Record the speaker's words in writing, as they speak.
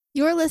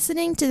You're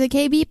listening to the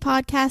KB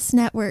Podcast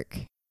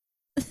Network.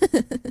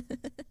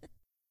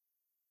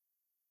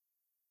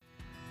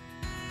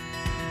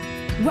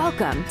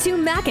 Welcome to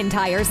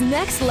McIntyre's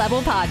Next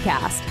Level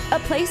Podcast, a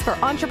place for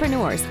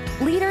entrepreneurs,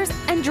 leaders,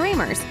 and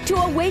dreamers to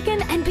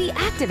awaken and be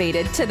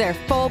activated to their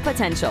full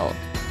potential.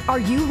 Are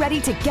you ready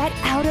to get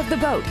out of the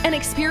boat and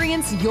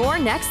experience your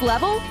next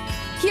level?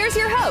 Here's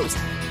your host,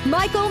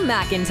 Michael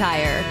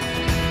McIntyre.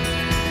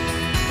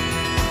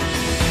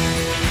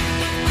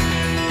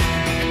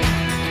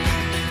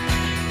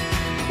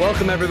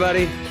 Welcome,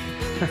 everybody.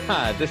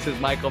 This is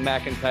Michael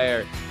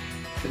McIntyre,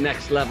 the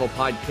Next Level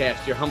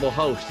Podcast, your humble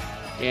host.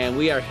 And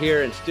we are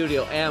here in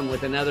Studio M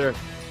with another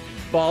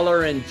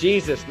baller in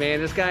Jesus,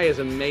 man. This guy is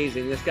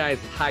amazing. This guy is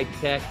high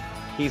tech.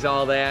 He's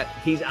all that.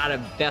 He's out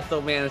of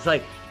Bethel, man. It's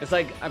like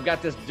I've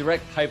got this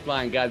direct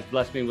pipeline. God's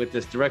blessed me with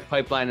this direct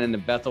pipeline in the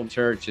Bethel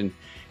Church.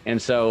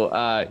 And so,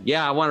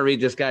 I want to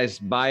read this guy's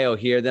bio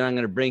here. Then I'm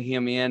going to bring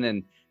him in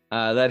and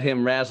let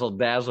him razzle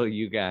dazzle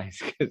you guys,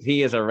 because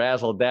he is a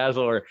razzle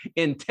dazzler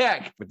in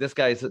tech, but this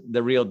guy's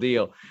the real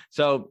deal.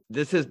 So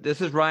this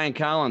is Ryan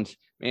Collins,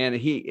 man.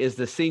 He is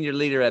the senior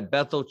leader at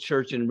Bethel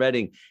Church in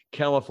Redding,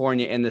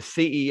 California, and the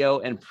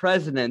CEO and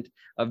president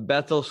of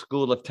Bethel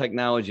School of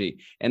Technology,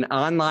 an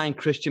online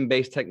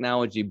Christian-based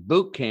technology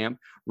boot camp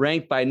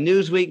ranked by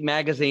Newsweek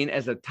magazine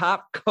as a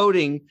top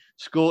coding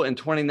school in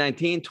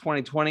 2019,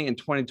 2020, and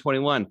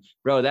 2021.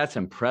 Bro, that's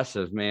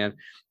impressive, man.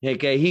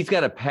 Okay, he's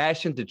got a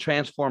passion to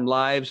transform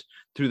lives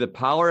through the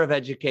power of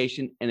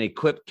education and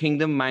equip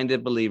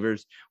kingdom-minded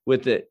believers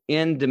with the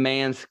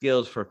in-demand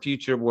skills for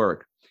future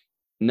work.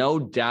 No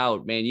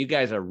doubt, man. You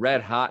guys are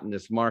red hot in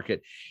this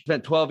market.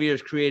 Spent 12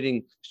 years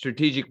creating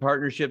strategic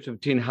partnerships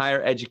between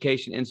higher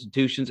education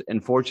institutions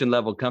and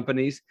Fortune-level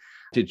companies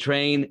to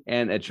train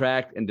and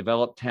attract and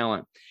develop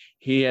talent.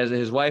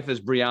 His wife is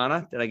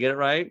Brianna. Did I get it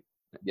right?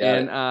 Yeah.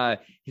 And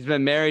he's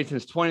been married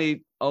since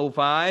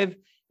 2005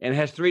 and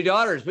has 3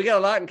 daughters. We got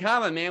a lot in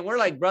common, man. We're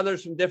like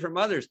brothers from different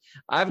mothers.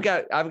 I've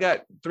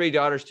got 3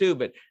 daughters too,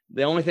 but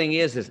the only thing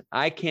is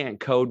I can't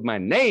code my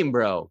name,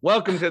 bro.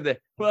 Welcome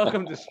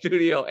to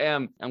Studio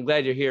M. I'm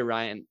glad you're here,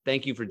 Ryan.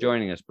 Thank you for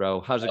joining us, bro.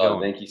 How's it going?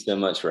 Thank you so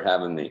much for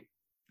having me.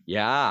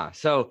 Yeah.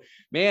 So,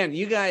 man,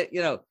 you guys,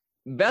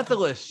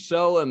 Bethel is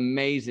so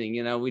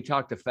amazing. We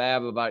talked to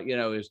Fab about,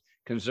 his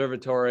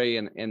conservatory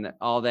and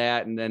all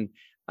that. And then,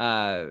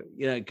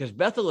 because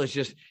Bethel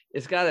is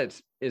it's got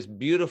its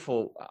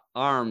beautiful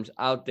arms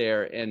out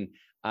there and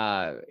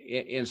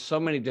in so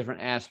many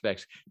different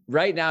aspects.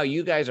 Right now,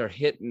 you guys are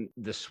hitting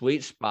the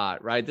sweet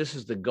spot, right? This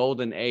is the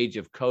golden age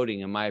of coding,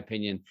 in my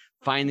opinion,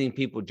 finding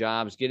people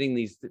jobs, getting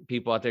these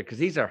people out there, because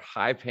these are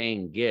high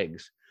paying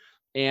gigs.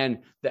 And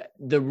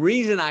the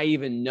reason I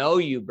even know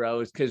you, bro,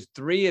 is because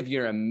 3 of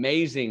your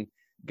amazing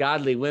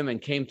godly women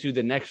came through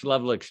the Next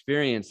Level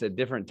experience at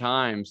different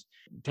times.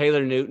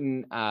 Taylor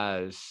Newton,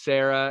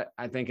 Sarah,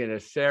 I think it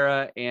is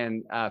Sarah,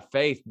 and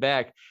Faith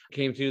Beck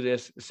came through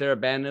this. Sarah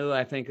Banu,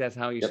 I think that's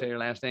how you say your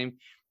last name,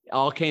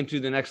 all came through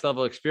the Next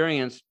Level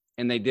experience,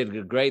 and they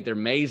did great. They're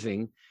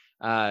amazing.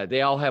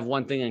 They all have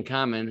one thing in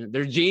common.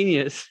 They're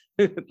genius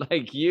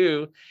like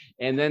you.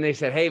 And then they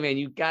said, hey, man,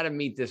 you got to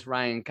meet this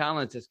Ryan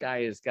Collins. This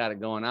guy has got it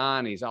going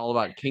on. He's all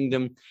about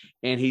kingdom,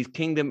 and he's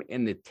kingdom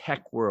in the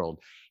tech world.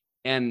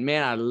 And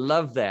man, I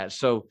love that.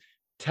 So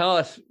tell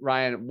us,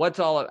 Ryan,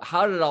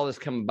 how did all this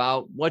come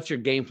about? What's your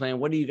game plan?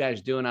 What are you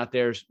guys doing out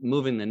there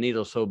moving the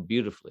needle so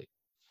beautifully?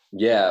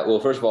 Yeah, well,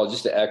 first of all,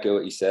 just to echo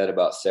what you said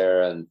about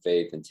Sarah and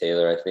Faith and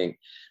Taylor, I think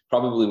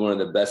probably one of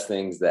the best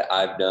things that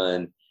I've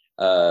done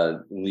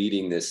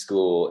leading this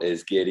school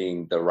is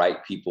getting the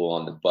right people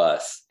on the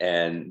bus.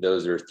 And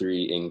those are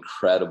 3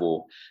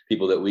 incredible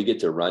people that we get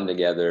to run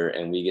together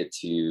and we get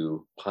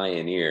to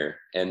pioneer.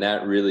 And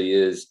that really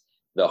is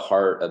the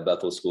heart of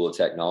Bethel School of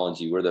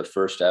Technology. We're the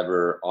first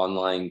ever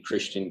online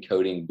Christian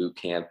coding boot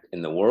camp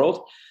in the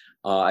world.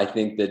 I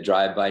think the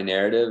drive-by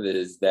narrative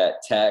is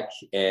that tech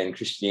and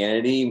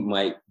Christianity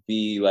might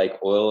be like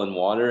oil and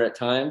water at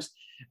times,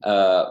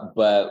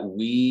 but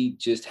we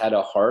just had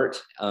a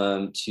heart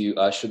to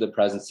usher the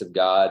presence of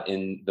God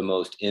in the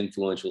most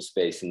influential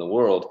space in the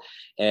world.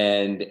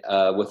 And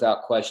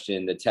without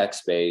question, the tech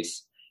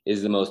space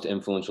is the most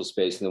influential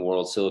space in the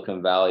world.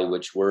 Silicon Valley,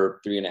 which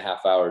we're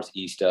 3.5 hours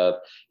east of,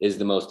 is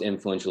the most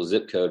influential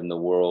zip code in the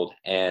world.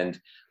 And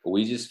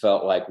we just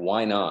felt like,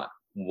 why not?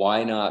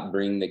 Why not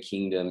bring the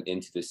kingdom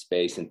into this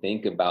space and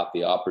think about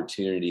the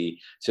opportunity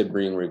to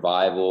bring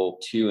revival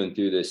to and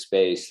through this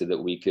space so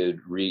that we could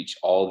reach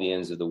all the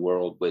ends of the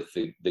world with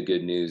the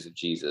good news of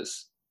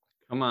Jesus?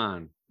 Come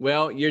on.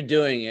 Well, you're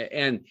doing it.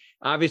 And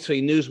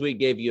obviously Newsweek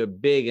gave you a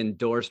big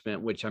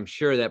endorsement, which I'm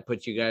sure that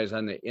puts you guys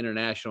on the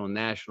international and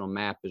national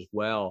map as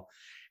well.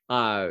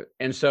 And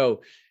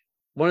so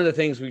one of the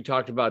things we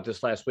talked about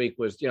this last week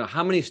was,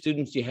 how many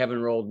students do you have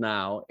enrolled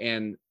now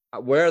and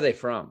where are they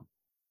from?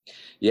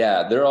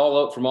 Yeah, they're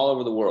from all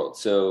over the world.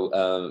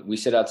 So we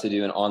set out to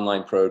do an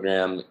online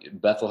program.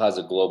 Bethel has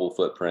a global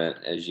footprint,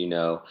 as you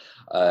know.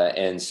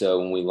 And so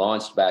when we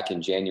launched back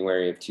in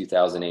January of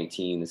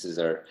 2018,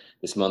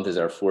 this month is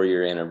our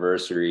 4-year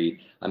anniversary.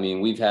 I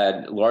mean, we've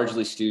had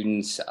largely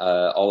students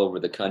all over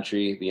the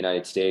country, the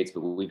United States,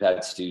 but we've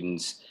had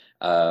students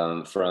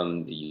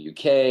from the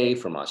UK,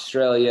 from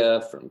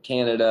Australia, from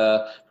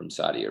Canada, from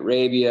Saudi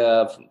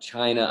Arabia, from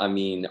China. I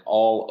mean,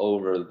 all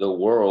over the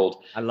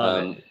world. I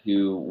love it.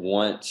 Who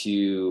want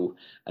to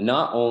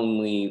not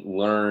only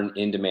learn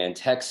in-demand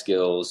tech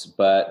skills,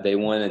 but they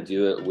want to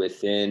do it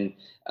within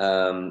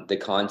the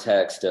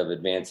context of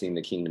advancing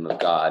the kingdom of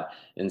God.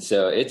 And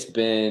so it's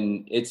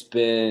been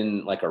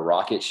like a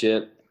rocket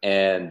ship.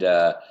 And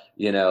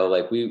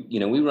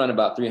we run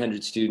about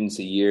 300 students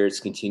a year. It's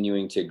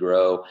continuing to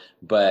grow,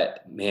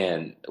 but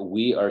man,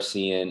 we are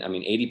seeing,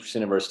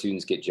 80% of our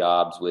students get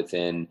jobs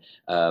within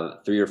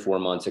 3 or 4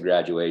 months of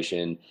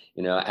graduation.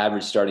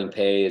 Average starting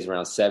pay is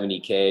around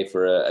 $70K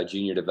for a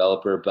junior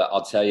developer, but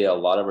I'll tell you, a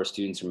lot of our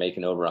students are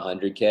making over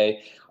 $100K.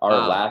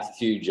 Our last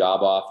 2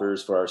 job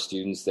offers for our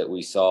students that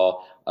we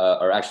saw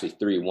or actually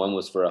 3. One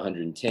was for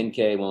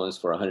 $110K, one was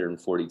for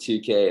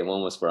 $142K, and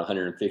one was for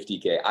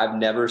 $150K. I've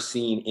never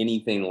seen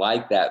anything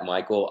like that,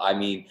 Michael. I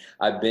mean,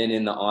 I've been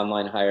in the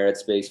online higher ed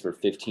space for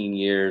 15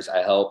 years.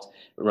 I helped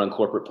run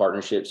corporate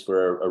partnerships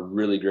for a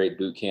really great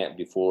boot camp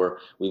before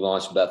we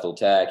launched Bethel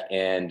Tech.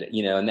 And,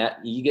 and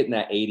that you get in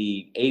that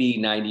 80,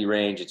 90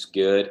 range, it's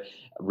good,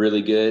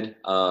 really good.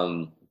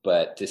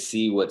 But to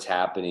see what's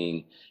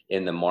happening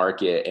in the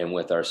market and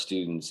with our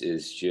students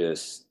is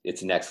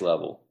it's next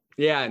level.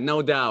 Yeah,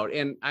 no doubt.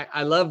 And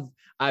I love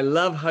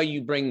how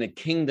you bring the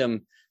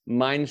kingdom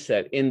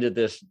mindset into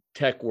this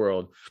tech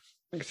world.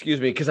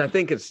 Excuse me, because I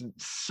think it's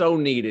so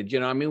needed.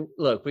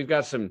 Look, we've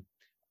got some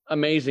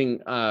amazing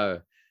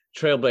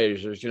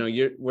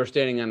trailblazers. We're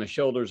standing on the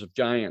shoulders of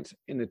giants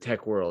in the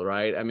tech world,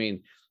 right?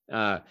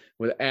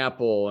 With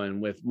Apple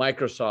and with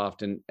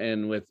Microsoft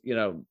and with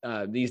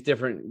these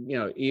different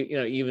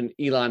even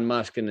Elon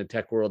Musk in the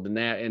tech world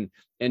and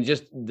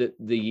just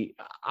the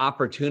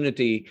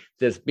opportunity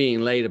that's being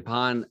laid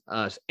upon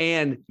us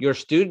and your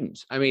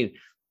students.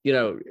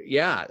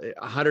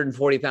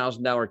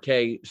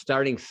 $140,000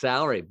 starting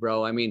salary,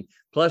 bro.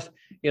 Plus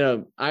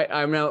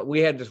I know we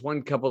had this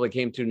one couple that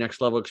came through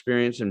Next Level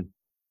Experience, and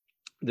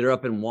they're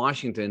up in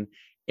Washington.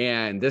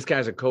 And this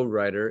guy's a code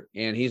writer,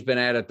 and he's been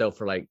at it though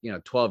for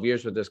 12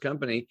 years with this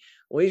company.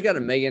 Well, he's got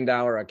 $1 million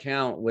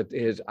account with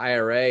his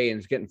IRA, and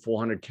he's getting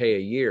 $400K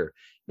a year.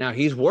 Now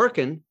he's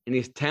working and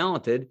he's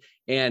talented,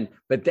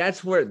 but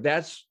that's where it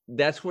is.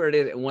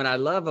 And what I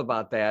love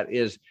about that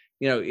is,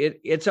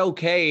 it's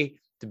okay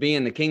to be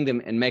in the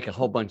kingdom and make a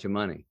whole bunch of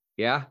money.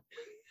 Yeah.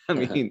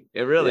 It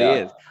really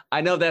is.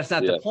 I know that's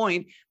not the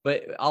point,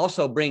 but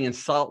also bringing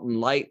salt and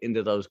light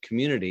into those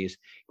communities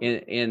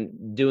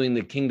and doing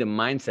the kingdom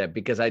mindset,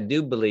 because I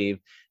do believe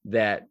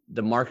that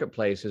the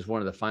marketplace is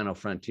one of the final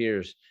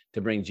frontiers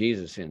to bring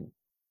Jesus in.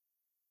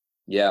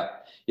 Yeah,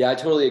 I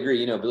totally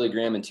agree. Billy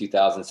Graham in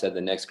 2000 said the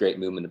next great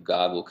movement of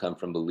God will come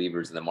from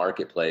believers in the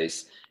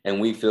marketplace. And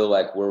we feel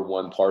like we're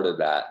one part of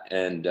that.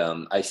 And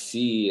I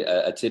see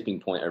a tipping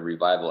point of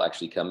revival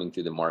actually coming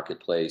through the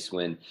marketplace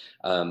when,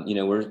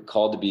 we're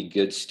called to be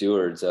good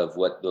stewards of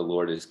what the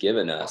Lord has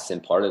given us.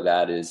 And part of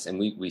that is, and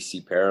we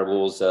see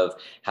parables of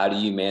how do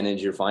you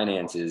manage your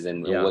finances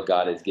and what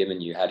God has given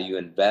you? How do you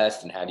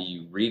invest and how do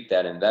you reap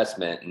that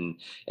investment?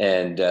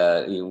 And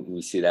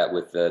we see that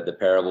with the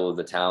parable of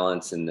the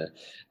talents, and the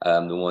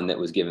one that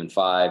was given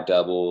 5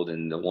 doubled,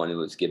 and the one who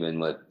was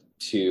given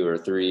 2 or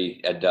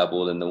 3 had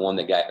doubled, and the one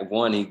that got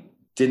 1, he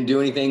didn't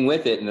do anything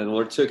with it, and the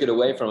Lord took it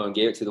away from him and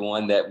gave it to the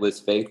one that was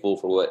faithful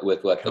for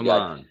what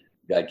God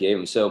gave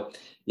him. So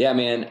yeah,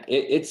 man,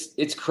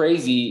 it's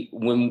crazy.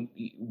 When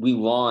we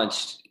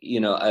launched,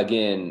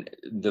 again,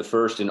 the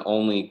first and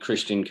only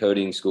Christian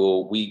coding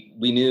school, we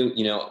knew,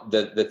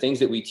 the things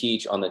that we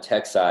teach on the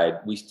tech side,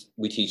 we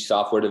teach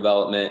software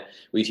development,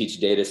 we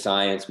teach data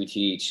science, we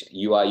teach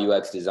UI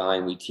UX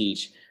design, we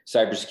teach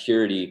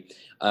cybersecurity.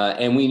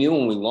 And we knew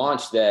when we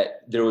launched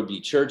that there would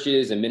be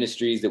churches and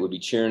ministries that would be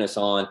cheering us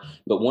on.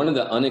 But one of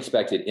the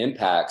unexpected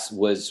impacts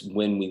was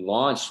when we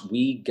launched,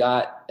 we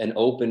got an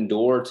open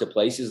door to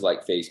places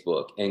like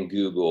Facebook and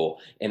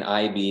Google and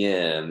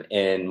IBM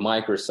and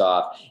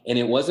Microsoft. And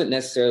it wasn't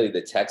necessarily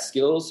the tech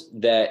skills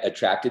that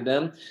attracted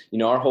them.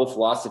 Our whole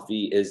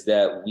philosophy is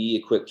that we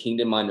equip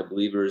kingdom-minded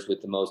believers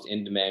with the most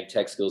in-demand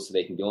tech skills so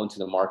they can go into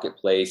the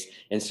marketplace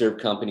and serve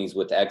companies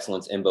with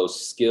excellence in both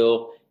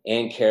skill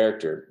and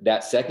character.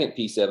 That second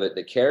piece of it,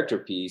 the character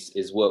piece,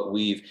 is what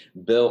we've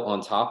built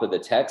on top of the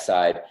tech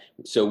side.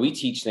 So we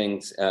teach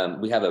things.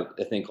 We have a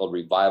thing called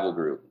Revival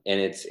Group, and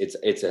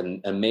it's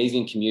an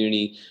amazing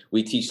community.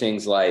 We teach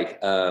things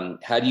like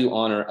how do you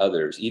honor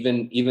others,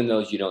 even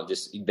those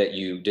that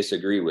you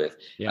disagree with.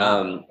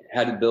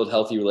 How to build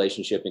healthy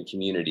relationship and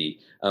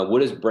community. What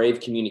does brave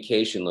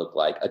communication look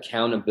like?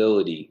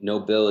 Accountability,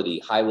 nobility,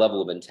 high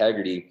level of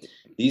integrity.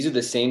 These are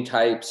the same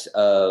types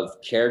of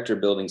character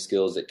building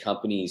skills that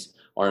companies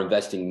are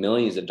investing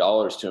millions of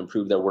dollars to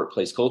improve their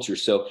workplace culture.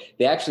 So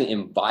they actually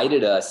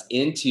invited us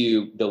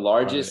into the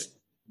largest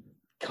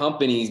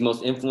companies,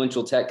 most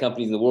influential tech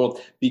companies in the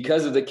world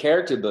because of the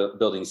character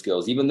building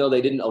skills. Even though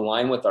they didn't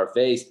align with our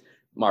faith,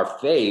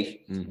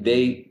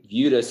 they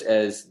viewed us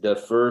as the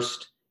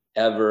first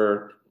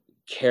ever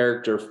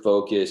character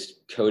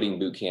focused coding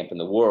boot camp in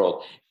the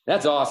world.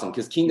 That's awesome,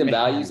 because kingdom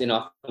values and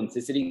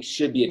authenticity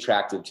should be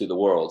attractive to the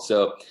world.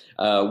 So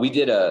we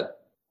did a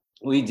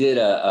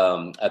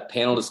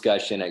panel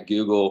discussion at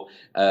Google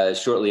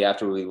shortly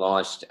after we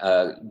launched,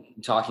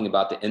 talking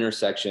about the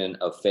intersection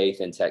of faith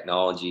and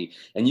technology.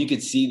 And you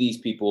could see these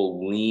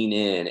people lean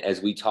in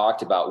as we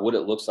talked about what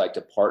it looks like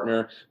to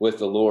partner with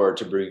the Lord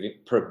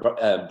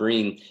to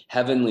bring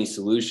heavenly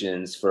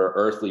solutions for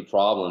earthly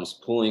problems,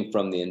 pulling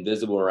from the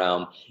invisible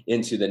realm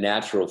into the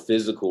natural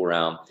physical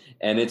realm.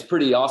 And it's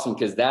pretty awesome,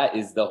 because that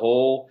is the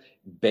whole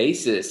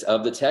basis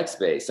of the tech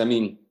space. I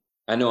mean,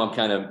 I know I'm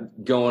kind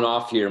of going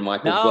off here,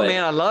 Michael. No,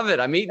 man, I love it.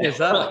 I'm eating this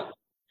up.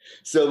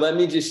 So let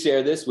me just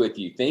share this with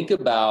you. Think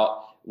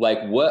about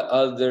like what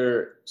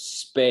other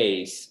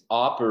space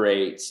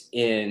operates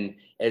in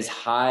as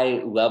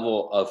high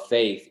level of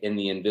faith in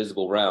the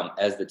invisible realm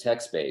as the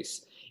tech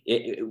space.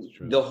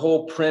 The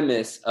whole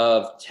premise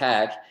of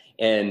tech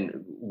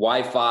and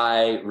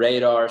Wi-Fi,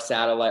 radar,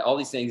 satellite, all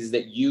these things is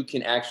that you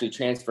can actually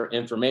transfer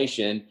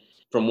information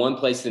from one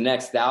place to the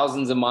next,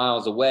 thousands of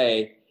miles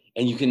away,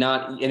 and you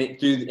cannot, and it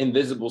through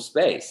invisible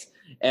space.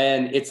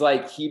 And it's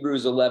like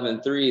Hebrews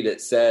 11:3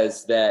 that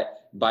says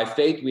that by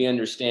faith we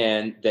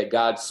understand that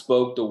God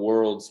spoke the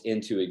worlds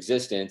into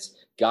existence.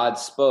 God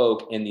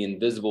spoke, and the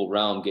invisible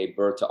realm gave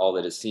birth to all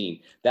that is seen.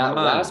 That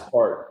last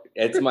part,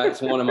 it's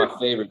one of my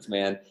favorites,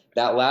 man.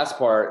 That last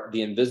part,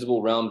 the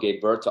invisible realm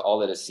gave birth to all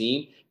that is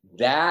seen,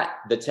 that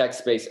the tech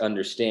space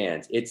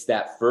understands. It's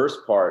that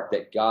first part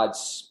that God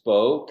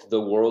spoke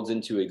the worlds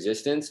into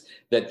existence,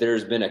 that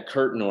there's been a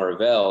curtain or a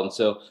veil. And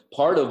so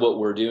part of what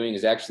we're doing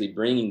is actually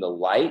bringing the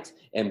light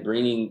and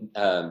bringing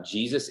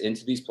Jesus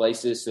into these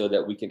places so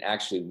that we can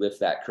actually lift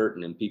that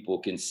curtain and people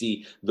can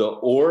see the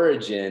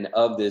origin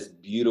of this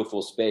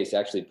beautiful space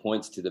actually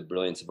points to the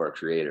brilliance of our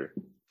Creator.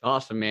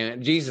 Awesome,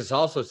 man. Jesus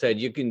also said,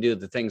 you can do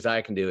the things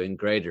I can do and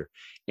greater.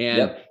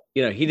 And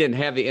you know, he didn't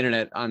have the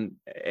internet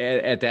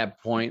at that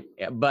point,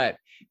 but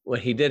what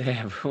he did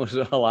have was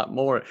a lot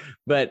more,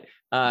 but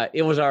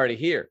it was already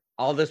here.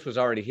 All this was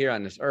already here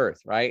on this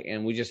earth. Right.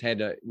 And we just had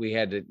to,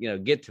 you know,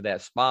 get to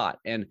that spot.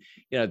 And,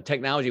 you know,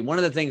 technology, one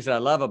of the things that I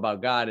love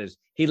about God is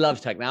he loves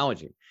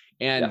technology.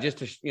 And just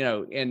to, you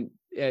know, and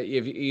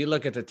if you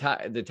look at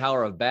the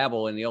Tower of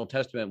Babel in the Old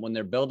Testament, when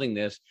they're building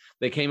this,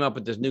 they came up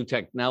with this new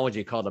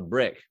technology called a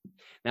brick.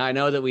 Now, I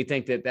know that we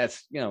think that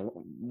that's, you know,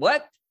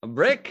 what? A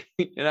brick,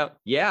 you know,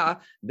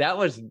 that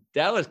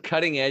was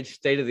cutting edge,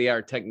 state of the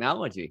art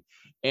technology.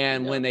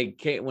 And when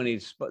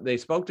they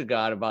spoke to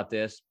God about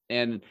this,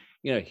 and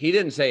you know, he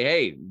didn't say,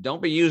 "Hey,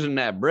 don't be using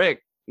that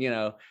brick." You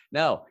know,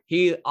 no,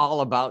 he all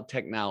about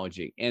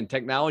technology, and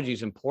technology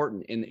is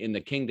important in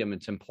the kingdom.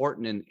 It's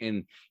important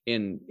in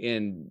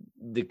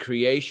the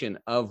creation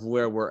of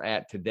where we're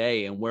at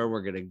today and where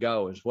we're going to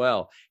go as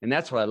well. And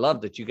that's what I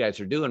love that you guys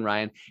are doing,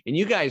 Ryan. And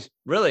you guys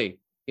really,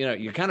 you know,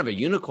 you're kind of a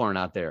unicorn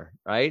out there,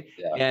 right?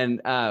 Yeah.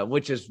 And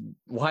which is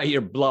why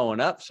you're blowing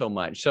up so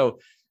much. So,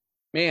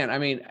 man, I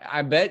mean,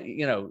 I bet,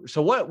 you know,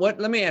 so what,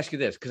 let me ask you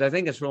this, because I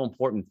think it's real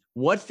important.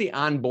 What's the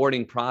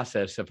onboarding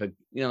process of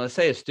let's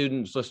say a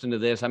student's listening to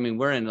this. I mean,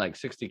 we're in like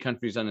 60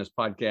 countries on this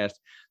podcast.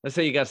 Let's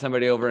say you got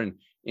somebody over in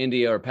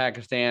India or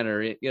Pakistan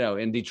or, you know,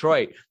 in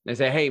Detroit. They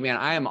say, hey, man,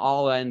 I am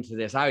all into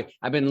this. I've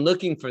been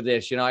looking for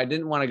this. You know, I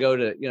didn't want to go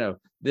to, you know,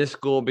 this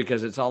school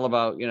because it's all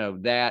about, you know,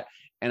 that.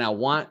 And I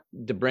want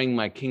to bring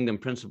my kingdom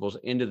principles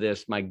into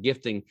this, my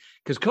gifting,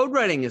 because code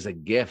writing is a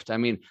gift. I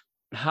mean,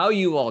 how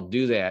you all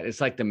do that, it's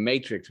like the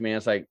Matrix, man.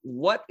 It's like,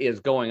 what is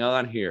going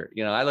on here?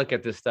 You know, I look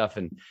at this stuff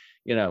and,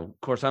 you know,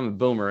 of course I'm a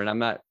boomer and I'm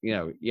not, you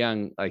know,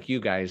 young like you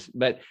guys,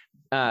 but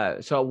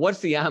so what's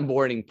the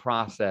onboarding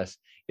process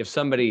if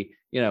somebody,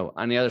 you know,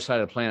 on the other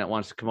side of the planet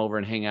wants to come over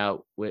and hang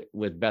out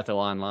with Bethel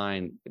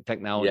Online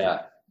Technology?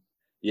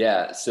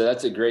 Yeah. So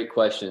that's a great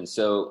question.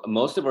 So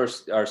most of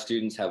our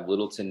students have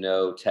little to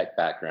no tech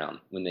background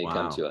when they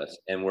come to us,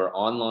 and we're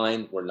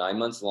online. We're 9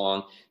 months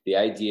long. The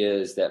idea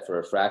is that for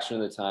a fraction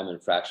of the time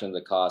and fraction of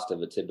the cost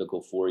of a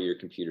typical 4-year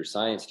computer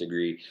science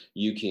degree,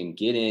 you can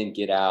get in,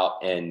 get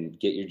out, and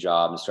get your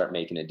job and start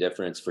making a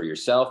difference for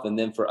yourself and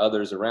then for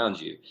others around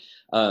you.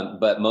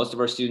 But most of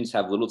our students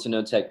have little to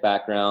no tech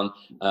background.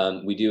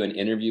 We do an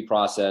interview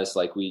process,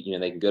 like they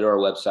can go to our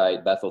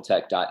website,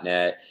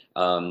 betheltech.net,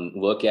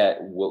 look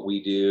at what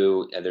we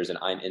do. There's an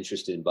I'm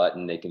interested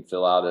button. They can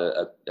fill out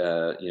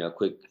a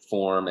quick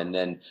form, and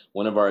then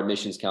one of our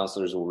admissions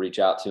counselors will reach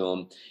out to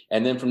them.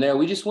 And then from there,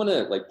 we just want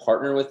to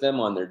partner with them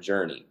on their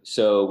journey.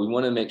 So we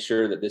want to make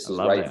sure that this is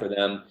right for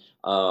them.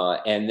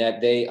 and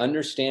that they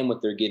understand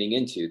what they're getting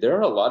into. There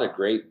are a lot of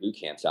great boot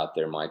camps out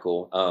there,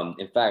 Michael.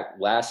 In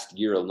fact, last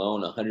year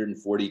alone,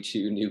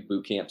 142 new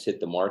boot camps hit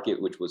the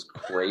market, which was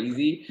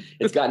crazy.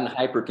 It's gotten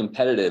hyper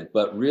competitive,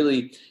 but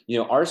really,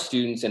 our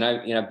students, and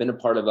I've been a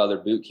part of other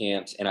boot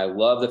camps, and I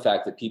love the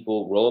fact that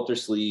people roll up their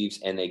sleeves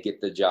and they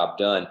get the job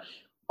done.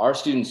 Our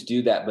students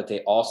do that, but they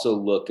also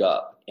look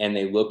up and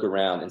they look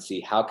around and see,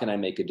 how can I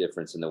make a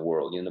difference in the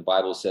world? The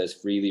Bible says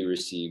freely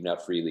receive,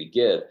 not freely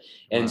give.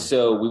 And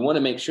so we want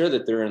to make sure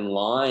that they're in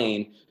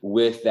line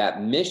with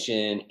that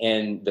mission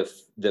and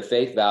the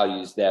faith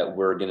values that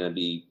we're going to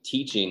be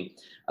teaching.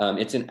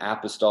 It's an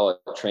apostolic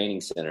training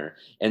center.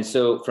 And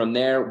so from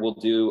there, we'll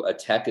do a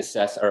tech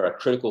or a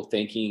critical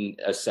thinking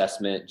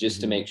assessment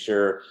just to make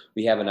sure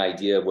we have an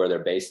idea of where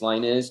their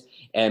baseline is.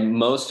 And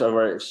most of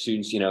our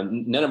students,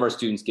 none of our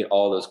students get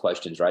all those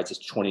questions, right? It's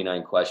just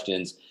 29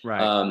 questions.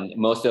 Right.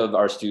 Most of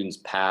our students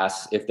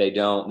pass. If they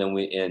don't, then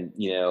we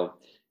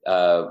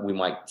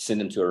might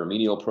send them to a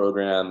remedial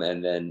program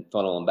and then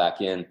funnel them back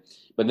in.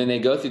 But then they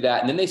go through that,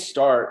 and then they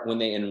start when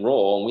they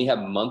enroll, and we have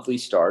monthly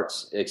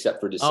starts except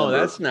for December. Oh,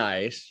 that's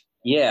nice.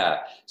 Yeah.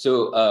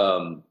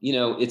 So,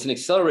 it's an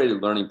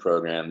accelerated learning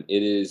program.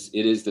 It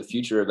is the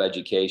future of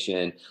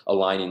education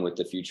aligning with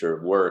the future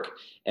of work.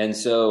 And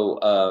so,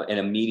 and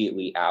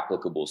immediately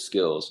applicable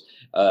skills.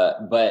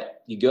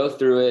 But you go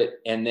through it.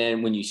 And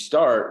then when we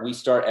start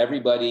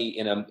everybody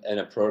in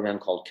a program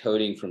called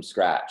Coding from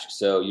Scratch.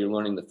 So you're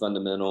learning the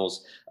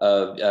fundamentals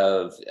of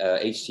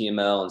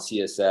HTML and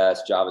CSS,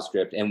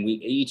 JavaScript, and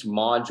each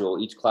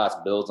class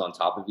builds on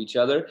top of each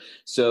other.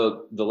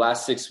 So the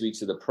last 6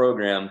 weeks of the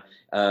program,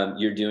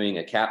 you're doing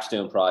a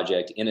capstone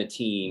project in a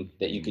team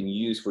that you can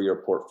use for your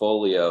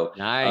portfolio.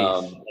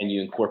 Nice. And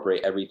you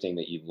incorporate everything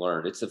that you've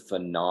learned. It's a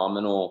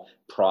phenomenal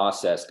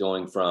process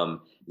going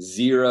from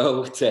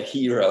zero to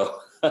hero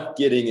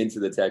getting into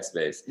the tech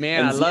space.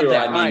 Man, and I love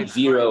that. I mean,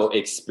 zero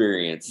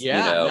experience.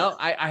 Yeah, no,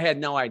 I had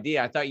no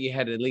idea. I thought you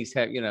had to at least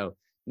have,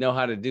 know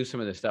how to do some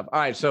of this stuff. All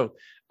right. So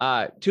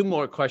 2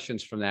 more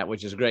questions from that,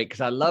 which is great.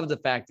 Cause I love the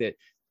fact that,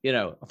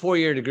 a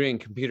 4-year degree in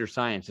computer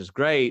science is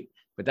great,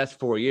 but that's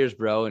 4 years,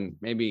 bro. And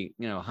maybe,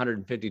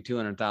 $150,000,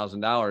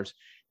 $200,000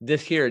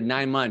 this here,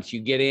 9 months,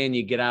 you get in,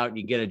 you get out,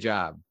 you get a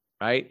job.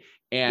 Right.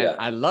 And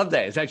I love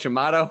that. Is that your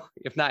motto?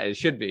 If not, it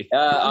should be.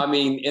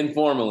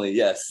 Informally,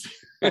 yes.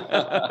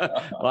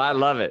 Well, I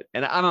love it.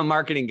 And I'm a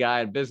marketing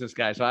guy, a business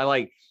guy. So I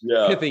like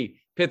pithy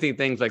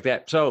things like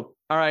that. So,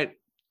 all right.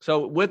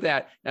 So with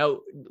that,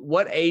 now,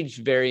 what age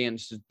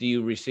variance do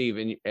you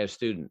receive as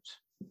students?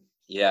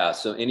 Yeah.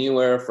 So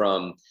anywhere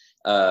from,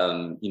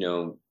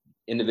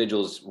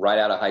 individuals right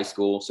out of high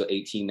school. So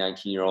 18,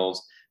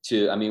 19-year-olds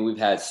to, we've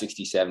had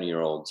 60,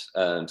 70-year-olds,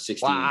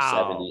 60,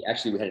 wow. 70.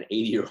 Actually, we had an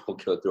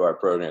 80-year-old go through our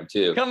program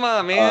too. Come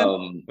on,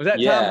 man. Was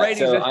that Tom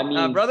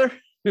Brady's brother?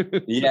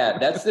 Yeah,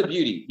 that's the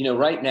beauty.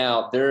 Right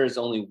now, there is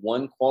only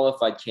one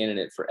qualified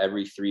candidate for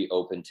every 3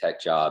 open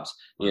tech jobs.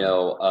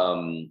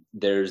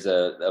 There's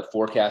a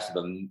forecast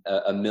of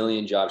a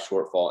million job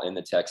shortfall in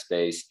the tech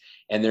space.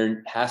 And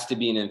there has to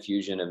be an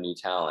infusion of new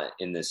talent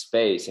in this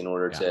space in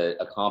order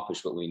to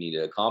accomplish what we need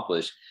to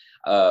accomplish.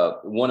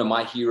 One of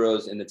my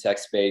heroes in the tech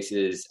space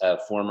is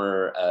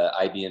former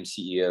IBM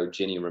CEO,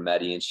 Ginny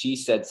Rometty. And she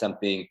said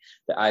something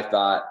that I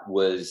thought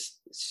was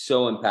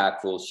so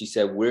impactful. She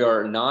said, we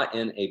are not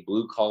in a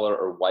blue collar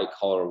or white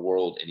collar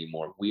world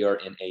anymore. We are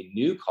in a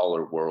new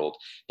collar world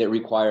that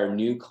require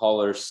new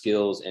collar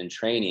skills and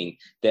training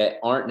that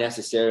aren't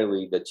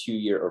necessarily the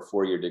 2-year or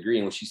 4-year degree.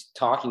 And when she's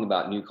talking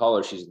about new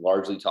collar, she's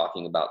largely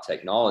talking about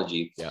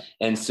technology. Yeah.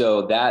 And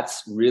so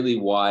that's really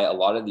why a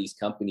lot of these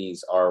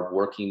companies are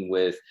working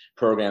with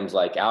programs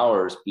like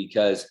ours,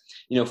 because,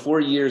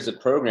 4 years of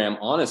program,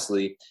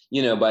 honestly,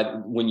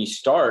 but when you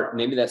start,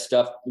 maybe that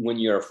stuff when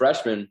you're a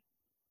freshman,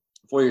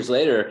 4 years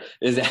later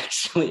is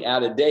actually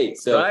out of date.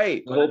 So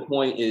the whole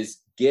point is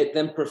get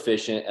them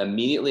proficient,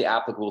 immediately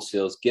applicable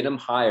skills, get them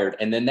hired.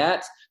 And then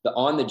that's the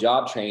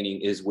on-the-job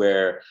training is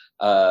where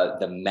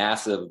the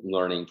massive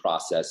learning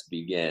process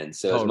begins.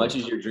 So as much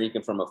as you're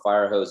drinking from a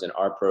fire hose in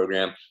our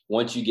program,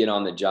 once you get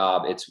on the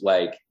job, it's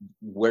like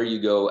where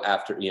you go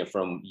after,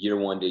 from year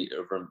one to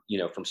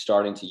from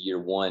starting to year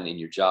one in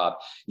your job,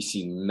 you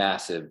see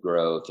massive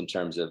growth in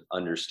terms of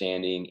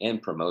understanding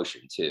and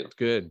promotion too.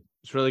 Good.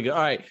 It's really good. All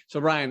right. So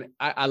Ryan,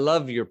 I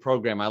love your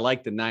program. I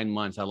like the 9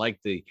 months. I like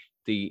the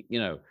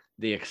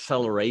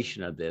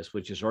acceleration of this,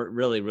 which is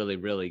really, really,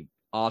 really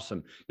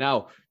awesome.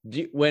 Now,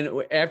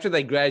 after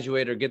they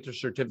graduate or get their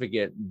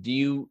certificate, do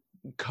you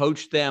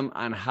coach them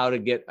on how to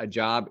get a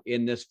job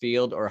in this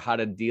field or how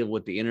to deal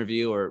with the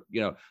interview or,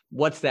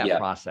 what's that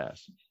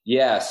process?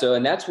 Yeah. So,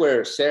 and that's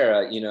where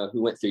Sarah,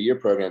 who went through your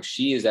program,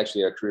 she is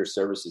actually our career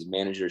services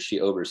manager. She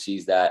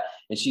oversees that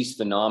and she's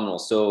phenomenal.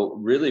 So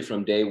really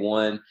from day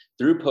one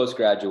through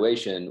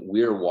post-graduation,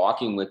 we're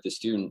walking with the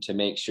student to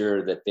make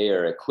sure that they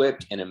are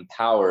equipped and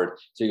empowered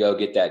to go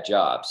get that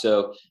job.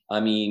 So,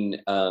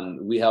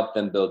 we help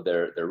them build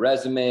their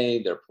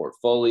resume, their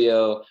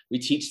portfolio. We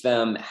teach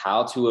them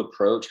how to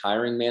approach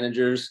hiring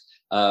managers.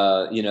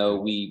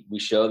 We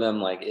show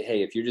them like,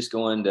 hey, if you're just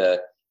going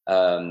to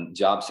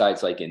job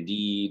sites like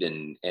Indeed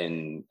and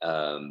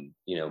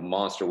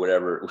Monster,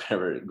 whatever,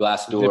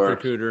 Glassdoor.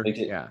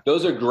 ZipRecruiter.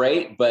 Those are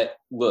great, but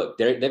look,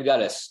 they've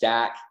got a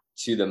stack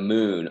to the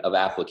moon of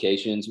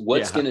applications.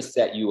 What's going to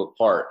set you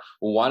apart?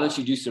 Well, why don't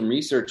you do some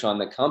research on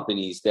the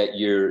companies that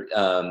you're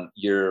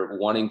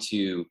wanting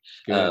to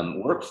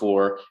work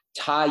for?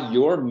 Tie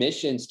your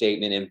mission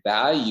statement and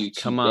value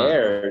to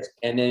theirs,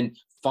 and then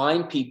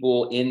find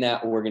people in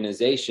that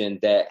organization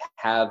that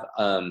have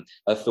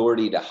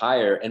authority to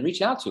hire and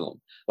reach out to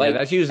them. Like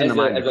that's using the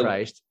mind of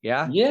Christ.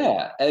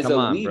 As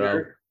a leader,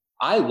 bro.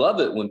 I love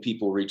it when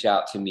people reach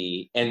out to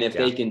me, and if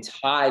they can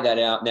tie that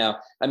out. Now,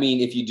 I mean,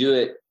 if you do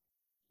it,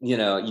 you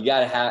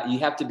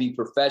have to be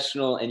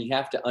professional, and you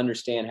have to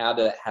understand how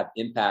to have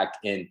impact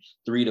in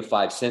 3 to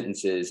 5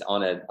 sentences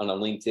on a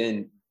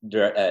LinkedIn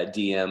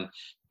DM.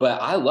 But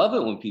I love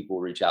it when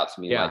people reach out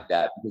to me like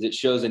that, because it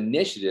shows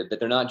initiative, that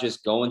they're not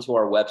just going to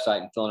our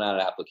website and filling out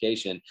an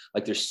application.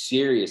 Like, they're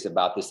serious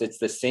about this. It's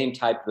the same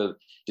type of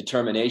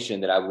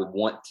determination that I would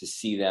want to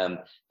see them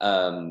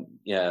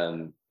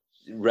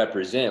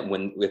represent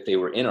if they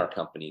were in our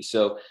company.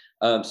 So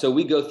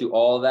we go through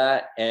all of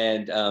that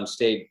and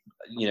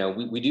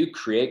we do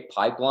create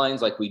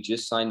pipelines. Like, we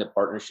just signed a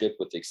partnership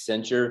with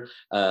Accenture.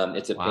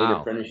 It's a paid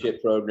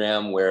apprenticeship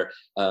program where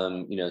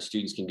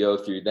students can go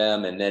through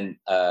them, and then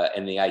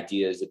and the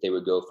idea is that they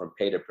would go from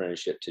paid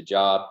apprenticeship to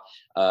job.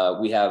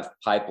 We have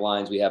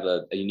pipelines. We have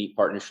a unique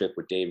partnership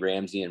with Dave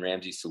Ramsey and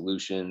Ramsey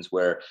Solutions,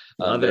 where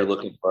they're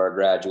looking for our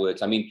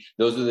graduates. I mean,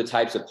 those are the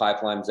types of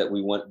pipelines that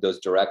we want, those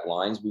direct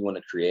lines we want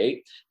to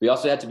create. We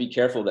also have to be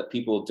careful that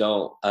people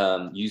don't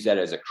use that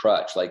as a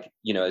crutch. Like,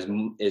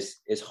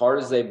 as hard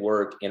as they've worked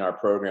in our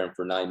program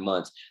for 9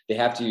 months, they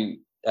have to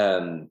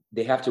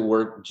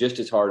work just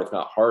as hard, if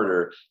not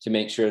harder, to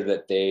make sure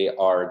that they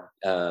are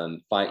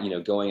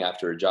going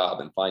after a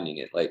job and finding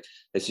it. Like,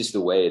 it's just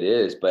the way it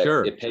is, but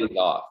it pays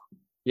off.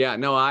 Yeah,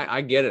 no,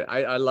 I get it.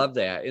 I love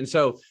that. And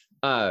so,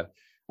 all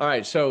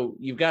right. So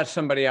you've got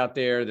somebody out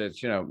there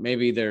that's,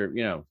 maybe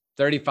they're,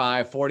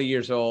 35, 40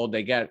 years old.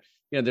 They got,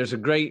 there's a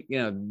great,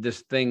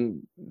 this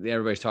thing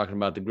everybody's talking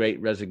about, the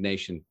Great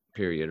Resignation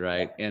period,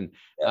 right? And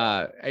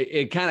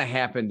it kind of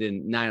happened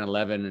in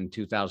 9/11 in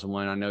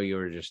 2001. I know you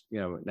were just,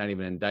 not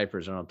even in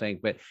diapers, I don't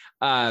think, but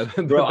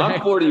bro,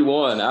 I'm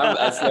 41.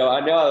 I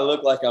know I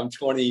look like I'm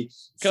 20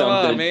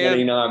 something,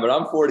 29, but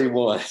I'm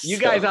 41. You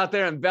guys out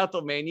there in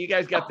Bethel, man, you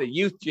guys got the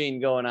youth gene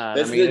going on.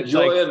 It's the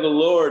joy of the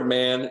Lord,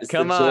 man.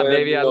 Come on,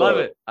 baby. I love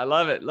it. I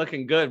love it.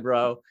 Looking good,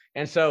 bro.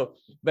 And so,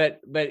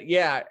 but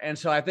yeah. And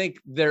so I think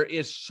there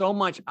is so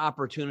much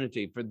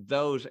opportunity for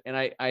those. And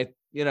I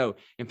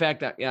in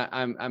fact,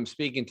 I'm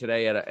speaking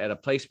today at a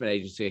placement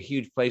agency, a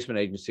huge placement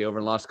agency over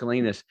in Las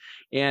Colinas.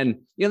 And,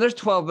 there's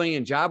 12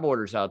 million job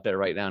orders out there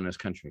right now in this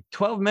country,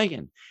 12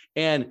 million.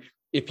 And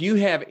if you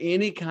have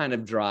any kind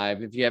of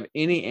drive, if you have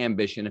any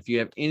ambition, if you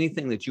have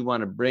anything that you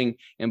want to bring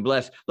and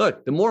bless,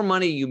 look, the more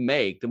money you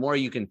make, the more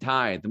you can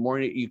tithe, the more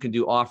you can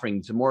do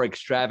offerings, the more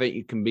extravagant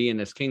you can be in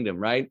this kingdom,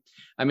 right?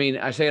 I mean,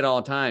 I say it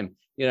all the time,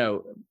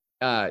 the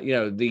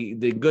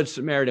Good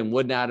Samaritan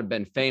would not have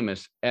been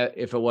famous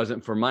if it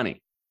wasn't for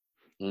money.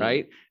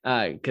 Right.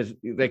 Because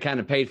they kind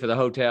of paid for the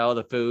hotel,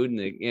 the food,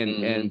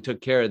 and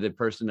took care of the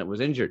person that was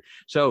injured.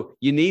 So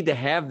you need to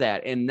have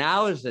that. And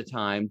now is the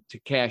time to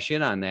cash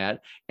in on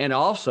that, and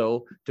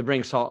also to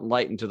bring salt and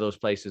light into those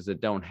places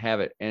that don't have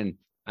it. And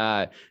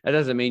that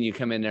doesn't mean you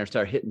come in there and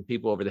start hitting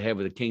people over the head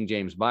with a King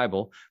James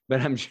Bible,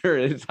 but I'm sure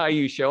it's how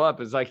you show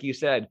up. It's like you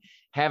said,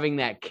 having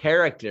that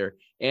character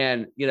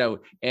and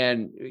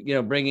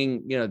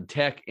bringing,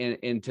 tech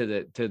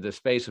into the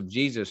space of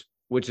Jesus,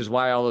 which is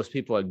why all those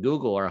people at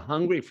Google are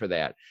hungry for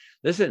that.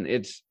 Listen,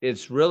 it's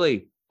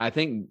really, I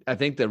think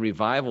the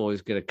revival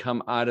is going to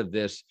come out of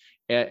this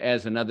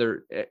as the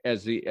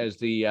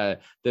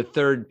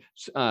third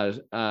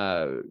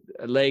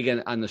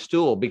leg on the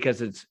stool,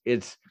 because it's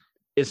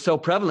so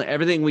prevalent.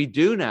 Everything we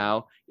do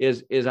now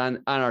is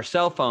on our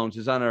cell phones,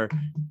 is on our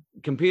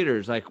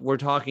computers. Like, we're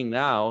talking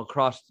now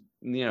across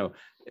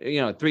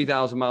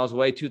 3,000 miles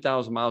away,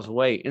 2,000 miles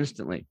away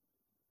instantly.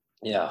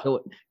 Yeah.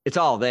 So it's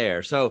all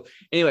there. So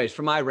anyways,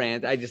 for my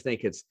rant, I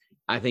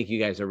think you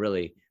guys are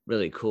really,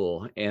 really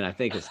cool. And I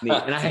think it's neat.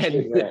 And I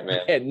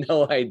had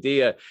no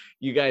idea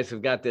you guys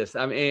have got this.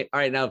 I mean, all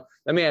right, now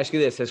let me ask you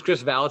this. Has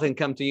Chris Valentin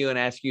come to you and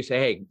ask you, say,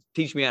 hey,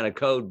 teach me how to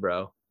code,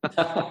 bro?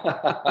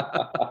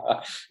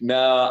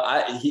 No,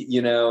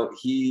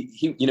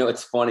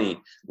 it's funny.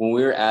 When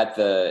we were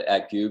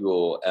at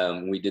Google,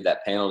 we did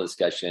that panel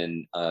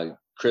discussion,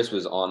 Chris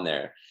was on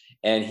there.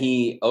 And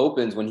he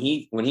opens, when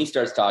he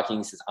starts talking,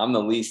 he says, I'm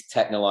the least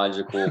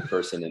technological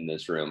person in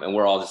this room. And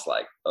we're all just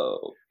like,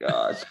 oh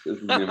gosh, this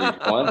is going to be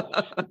fun.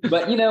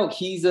 But,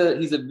 he's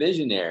a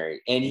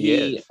visionary. And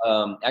he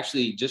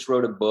actually just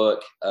wrote a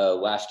book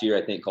last year,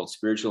 I think, called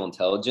Spiritual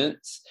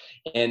Intelligence,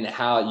 and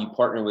how you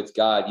partner with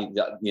God,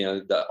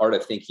 the art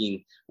of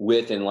thinking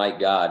with and like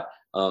God.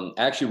 I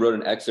actually wrote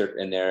an excerpt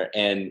in there,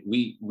 and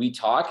we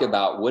talk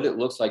about what it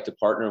looks like to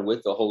partner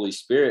with the Holy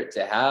Spirit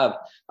to have,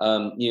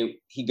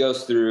 he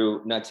goes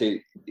through, not to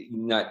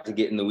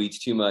get in the weeds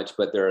too much,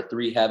 but there are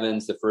 3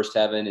 heavens. The first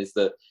heaven is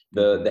the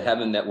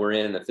heaven that we're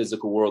in the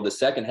physical world. The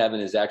second heaven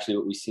is actually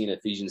what we see in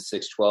Ephesians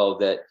 6:12,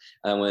 that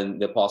when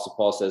the Apostle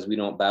Paul says we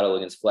don't battle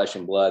against flesh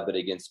and blood, but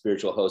against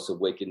spiritual hosts of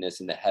wickedness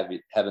in the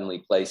heavenly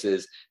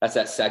places. That's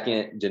that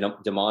second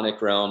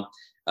demonic realm.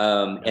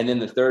 And then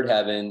the third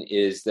heaven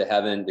is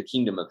the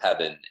kingdom of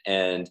heaven.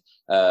 And,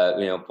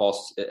 Paul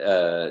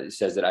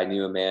says that I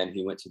knew a man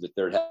who went to the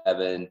third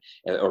heaven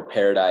or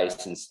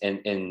paradise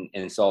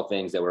and saw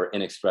things that were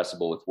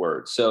inexpressible with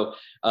words. So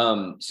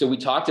we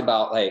talked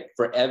about, like,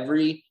 for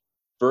every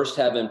first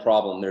heaven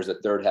problem, there's a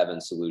third heaven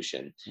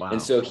solution. Wow.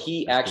 And so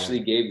he actually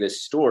gave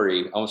this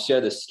story. I'll share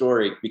this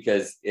story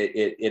because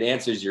it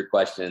answers your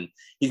question.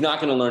 He's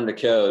not going to learn the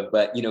code,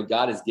 but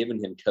God has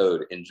given him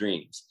code in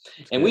dreams.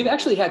 And we've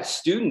actually had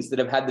students that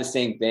have had the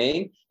same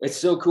thing. It's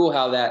so cool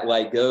how that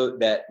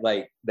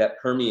that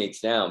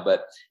permeates down.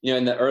 But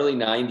in the early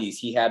 90s,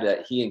 he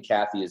and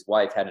Kathy, his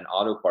wife, had an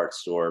auto parts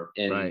store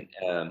in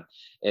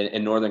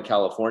Northern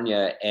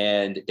California,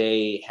 and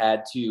they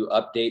had to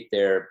update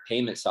their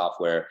payment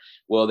software.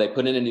 Well, they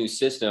put in a new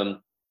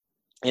system,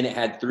 and it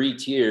had 3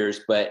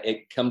 tiers, but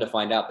it come to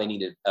find out they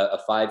needed a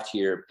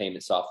 5-tier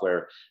payment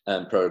software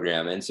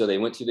program. And so they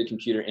went to the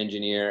computer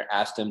engineer,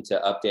 asked him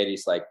to update.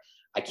 He's like,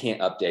 I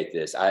can't update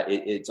this.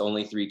 It's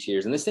only 3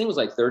 tiers. And this thing was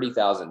like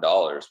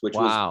 $30,000, which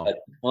was a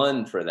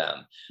ton for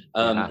them.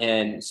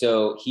 And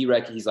so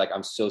he's like,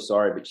 I'm so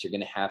sorry, but you're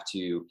going to have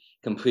to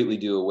completely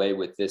do away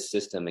with this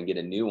system and get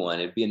a new one.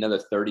 It'd be another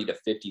 $30,000 to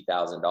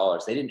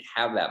 $50,000. They didn't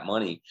have that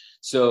money.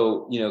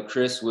 So,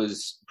 Chris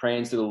was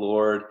praying to the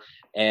Lord,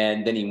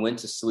 and then he went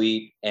to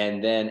sleep.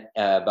 And then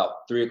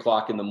about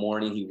 3:00 in the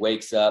morning, he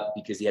wakes up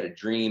because he had a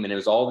dream, and it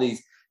was all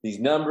these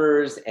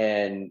numbers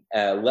and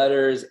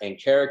letters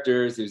and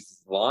characters. It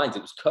was lines.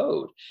 It was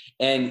code.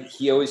 And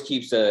he always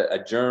keeps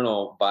a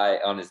journal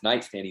on his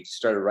nightstand. He just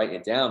started writing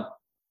it down.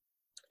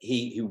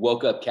 He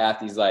woke up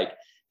Kathy's like,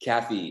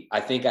 Kathy,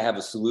 I think I have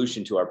a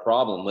solution to our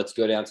problem. Let's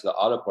go down to the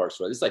auto parts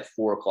store. This is like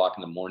 4:00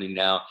 in the morning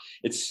now.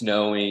 It's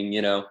snowing,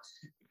 and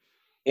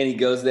he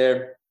goes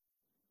there.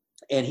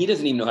 And he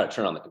doesn't even know how to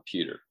turn on the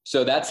computer.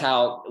 So that's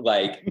how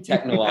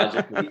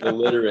technologically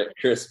illiterate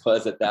Chris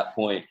was at that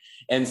point.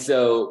 And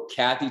so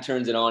Kathy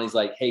turns it on. He's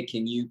like, hey,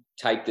 can you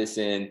type this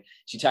in?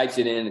 She types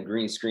it in. The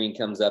green screen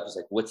comes up. It's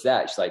like, what's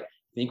that? She's like,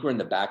 I think we're in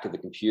the back of the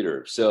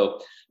computer.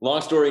 So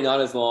long story, not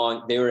as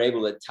long. They were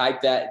able to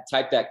type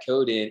that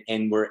code in,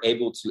 and were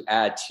able to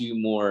add 2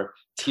 more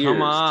tiers to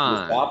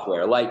the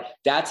software.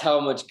 That's how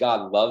much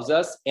God loves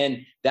us.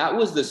 And that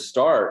was the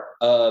start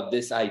of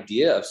this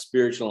idea of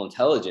spiritual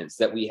intelligence,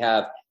 that we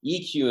have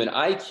EQ and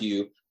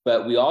IQ,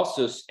 but we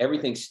also,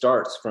 everything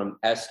starts from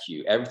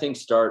SQ. Everything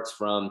starts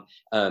from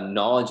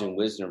knowledge and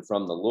wisdom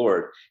from the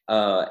Lord.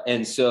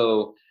 And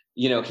so,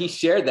 he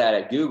shared that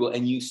at Google,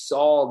 and you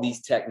saw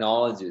these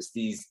technologists,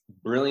 these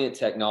brilliant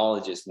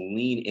technologists,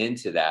 lean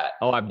into that.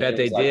 Oh, I bet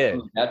they did.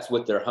 That's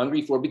what they're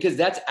hungry for, because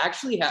that's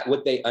actually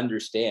what they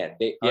understand.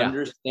 They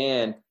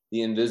understand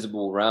the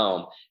invisible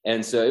realm.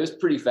 And so it was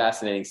pretty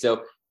fascinating.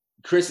 So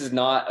Chris is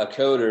not a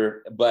coder,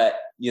 but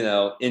he's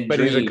a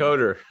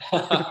coder.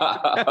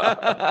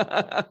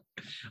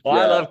 Well,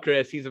 I love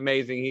Chris. He's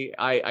amazing.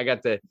 I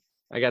got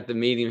to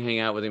meet him, hang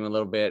out with him a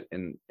little bit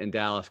in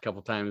Dallas a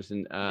couple times.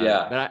 And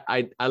but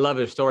I love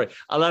his story.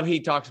 I love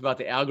he talks about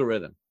the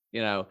algorithm,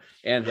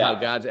 and how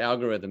God's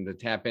algorithm, to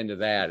tap into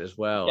that as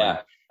well.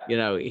 Yeah.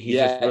 And, he's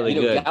just really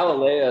good.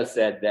 Galileo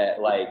said that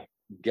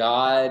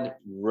God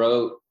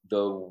wrote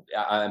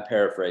I'm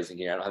paraphrasing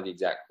here. I don't have the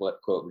exact quote,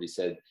 but he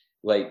said,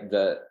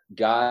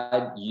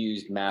 God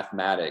used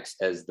mathematics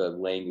as the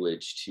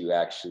language to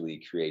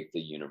actually create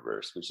the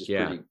universe, which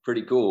is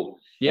pretty cool.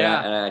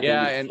 Yeah.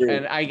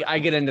 And I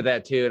get into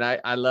that too. And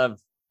I love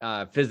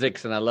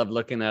physics, and I love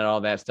looking at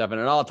all that stuff,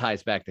 and it all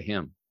ties back to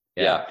him.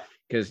 Yeah.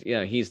 Because,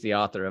 he's the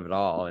author of it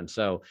all. And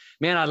so,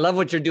 man, I love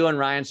what you're doing,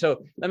 Ryan.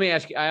 So let me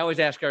ask you, I always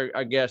ask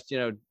our guests,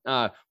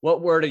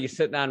 what word are you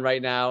sitting on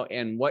right now?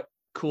 And what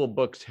cool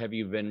books have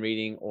you been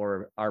reading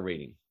or are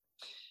reading?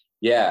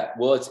 Yeah,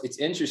 well, it's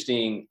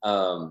interesting.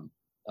 Oh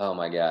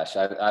my gosh,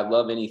 I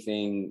love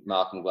anything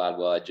Malcolm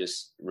Gladwell. I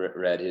just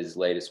read his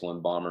latest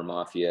one, Bomber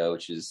Mafia,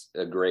 which is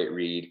a great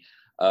read.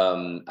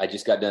 I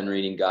just got done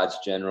reading God's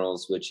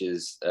Generals, which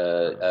is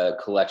a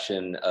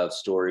collection of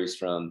stories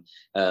from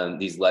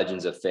these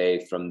legends of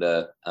faith from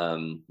the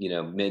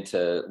mid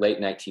to late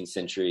 19th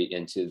century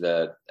into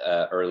the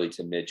early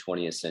to mid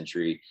 20th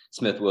century.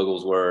 Smith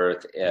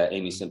Wigglesworth,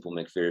 Amy Semple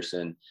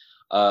McPherson.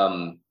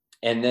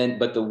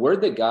 But the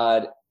word that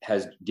God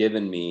has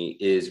given me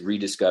is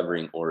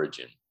rediscovering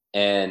origin.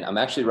 And I'm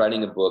actually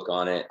writing a book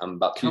on it. I'm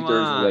about 2/3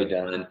 of the way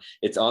done.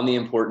 It's on the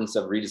importance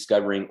of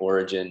rediscovering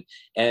origin.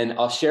 And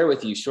I'll share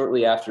with you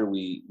shortly after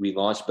we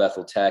launched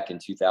Bethel Tech in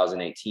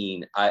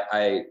 2018,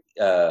 I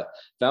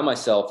found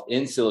myself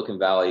in Silicon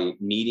Valley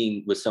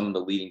meeting with some of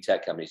the leading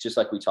tech companies, just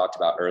like we talked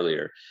about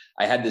earlier.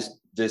 I had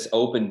this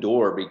open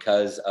door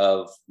because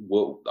of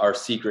our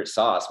secret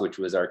sauce, which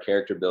was our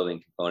character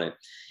building component.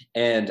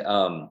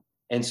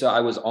 And so I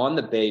was on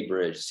the Bay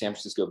Bridge, San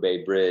Francisco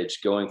Bay Bridge,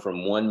 going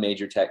from one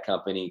major tech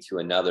company to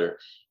another,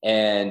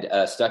 and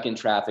stuck in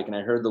traffic. And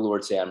I heard the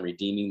Lord say, I'm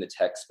redeeming the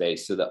tech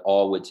space so that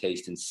all would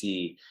taste and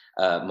see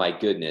my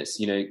goodness.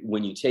 You know,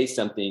 when you taste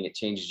something, it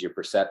changes your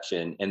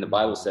perception. And the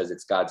Bible says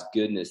it's God's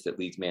goodness that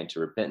leads man to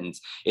repentance.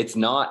 It's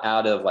not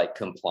out of like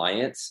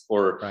compliance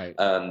or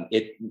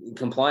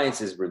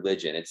compliance is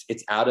religion.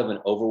 It's out of an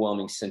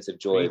overwhelming sense of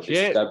joy of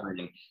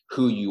discovering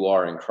who you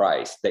are in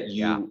Christ, that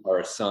you are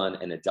a son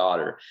and a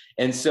daughter.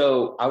 And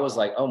so I was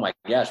like, oh my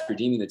gosh,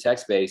 redeeming the tech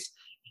space.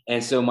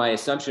 And so my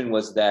assumption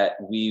was that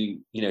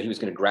he was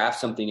going to graft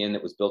something in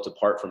that was built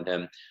apart from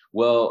him.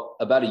 Well,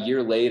 about a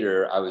year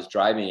later, I was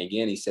driving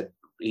again. He said,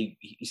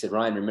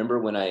 Ryan, remember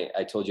when I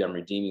told you I'm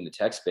redeeming the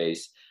tech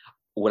space?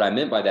 What I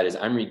meant by that is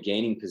I'm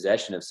regaining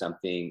possession of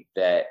something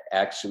that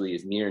actually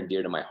is near and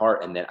dear to my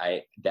heart and that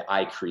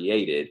I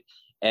created.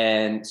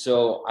 And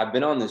so I've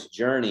been on this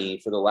journey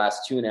for the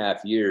last 2.5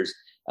 years.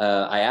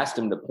 I asked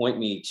him to point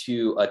me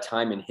to a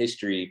time in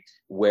history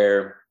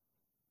where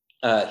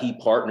he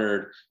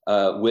partnered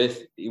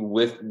with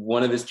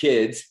one of his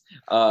kids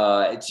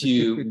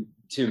to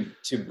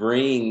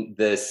bring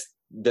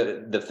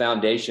the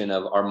foundation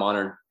of our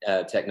modern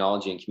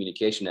technology and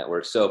communication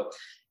network. So,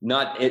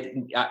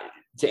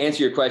 to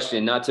answer your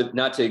question, not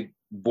to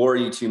bore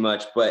you too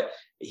much, but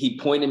he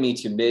pointed me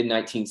to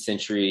mid-19th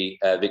century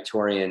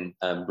Victorian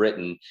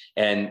Britain,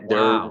 and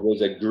there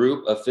was a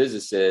group of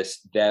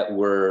physicists that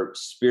were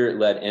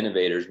spirit-led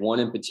innovators. One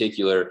in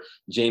particular,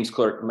 James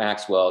Clerk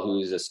Maxwell,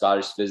 who is a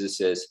Scottish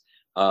physicist.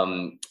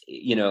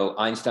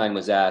 Einstein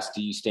was asked,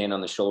 "Do you stand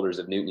on the shoulders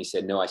of Newton?" He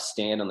said, "No, I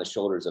stand on the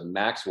shoulders of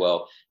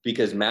Maxwell,"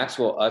 because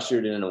Maxwell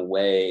ushered in a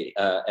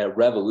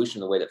revolution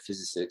in the way that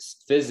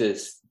physicists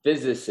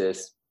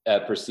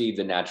perceive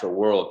the natural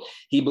world.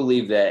 He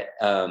believed that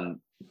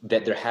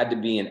there had to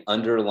be an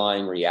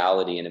underlying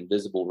reality, an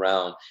invisible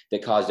realm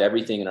that caused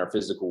everything in our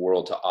physical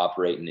world to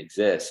operate and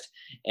exist.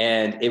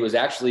 And it was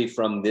actually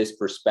from this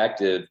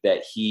perspective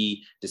that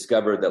he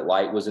discovered that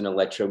light was an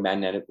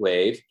electromagnetic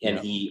wave. And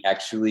he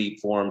actually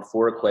formed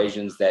 4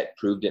 equations that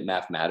proved it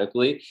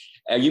mathematically.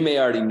 You may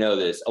already know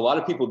this. A lot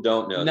of people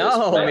don't know this.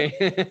 Man.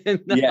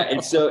 No. Yeah.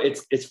 And so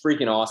it's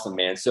freaking awesome,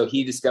 man. So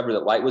he discovered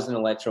that light was an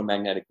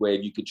electromagnetic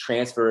wave. You could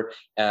transfer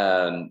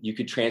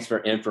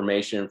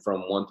information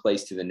from one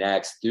place to the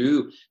next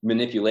through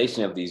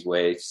manipulation of these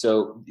waves.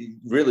 So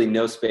really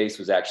no space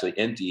was actually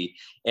empty.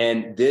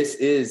 And this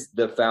is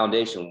the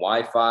foundation: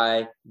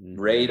 Wi-Fi,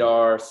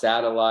 radar,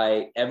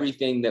 satellite,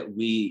 everything that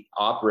we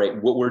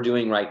operate, what we're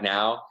doing right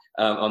now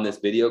on this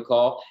video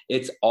call,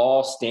 it's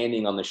all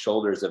standing on the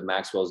shoulders of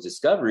Maxwell's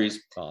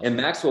discoveries. Awesome. And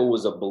Maxwell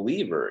was a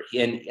believer,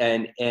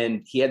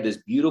 and he had this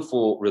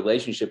beautiful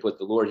relationship with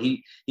the Lord.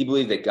 He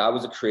believed that God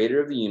was a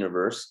creator of the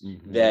universe,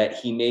 that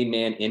he made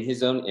man in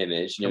his own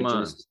image,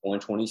 Genesis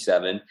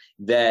 1:27,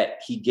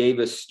 that he gave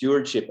us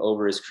stewardship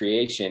over his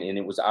creation, and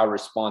it was our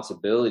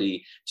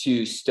responsibility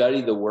to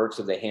study the works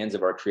of the hands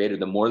of our creator.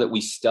 The more that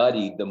we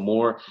studied, the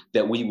more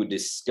that we would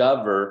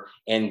discover,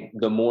 and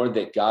the more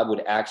that God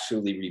would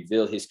actually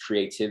reveal his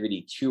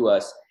creativity to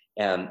us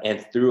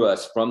and through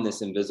us from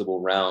this invisible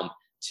realm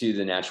to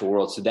the natural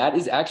world. So that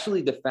is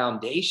actually the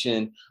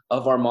foundation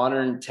of our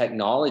modern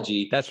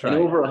technology. That's right.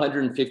 And over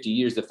 150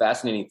 years, the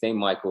fascinating thing,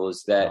 Michael,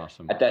 is that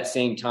at that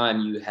same time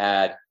you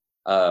had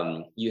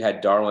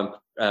Darwin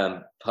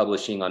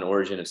publishing on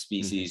Origin of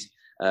Species.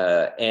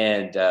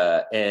 And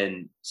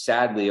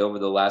sadly, over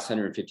the last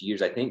 150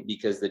 years, I think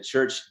because the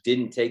church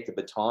didn't take the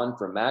baton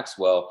from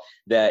Maxwell,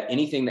 that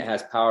anything that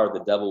has power,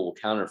 the devil will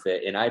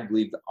counterfeit. And I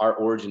believe that our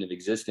origin of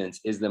existence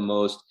is the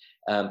most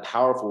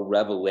powerful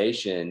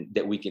revelation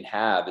that we can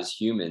have as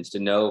humans, to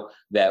know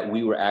that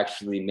we were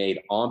actually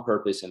made on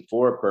purpose and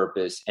for a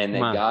purpose, and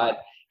that God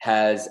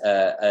has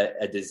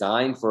a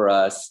design for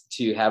us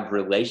to have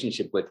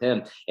relationship with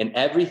him. And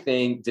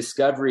everything,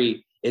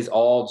 discovery, is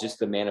all just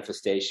the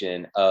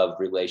manifestation of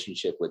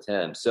relationship with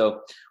him.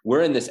 So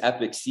we're in this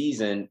epic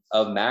season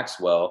of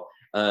Maxwell.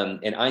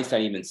 And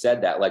Einstein even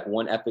said that, like,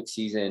 one epic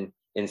season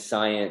in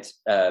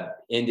science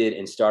ended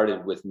and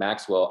started with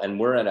Maxwell. And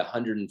we're at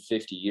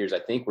 150 years. I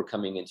think we're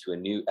coming into a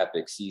new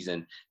epic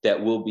season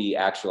that will be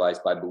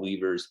actualized by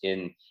believers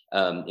in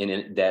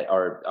that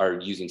are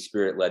using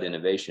spirit-led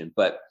innovation.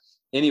 But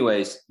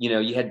anyways,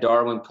 you had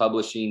Darwin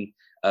publishing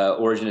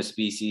Origin of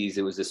Species.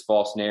 It was this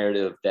false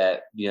narrative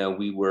that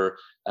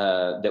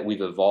that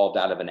we've evolved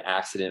out of an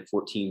accident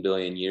 14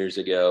 billion years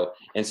ago.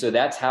 And so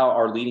that's how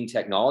our leading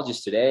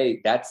technologists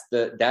today,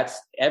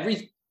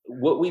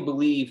 what we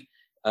believe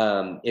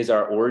is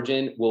our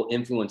origin will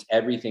influence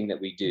everything that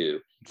we do,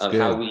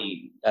 how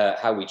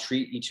we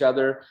treat each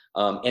other,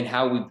 and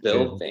how we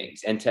build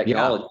things and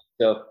technology.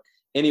 So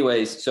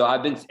anyways, so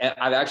I've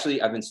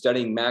been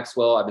studying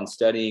Maxwell. I've been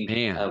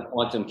studying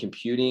quantum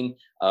computing.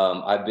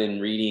 I've been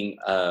reading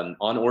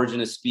On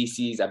Origin of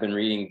Species. I've been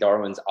reading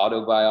Darwin's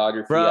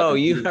autobiography. Bro,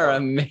 you are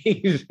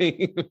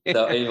amazing.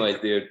 So anyways,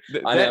 dude,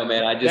 I know,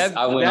 man.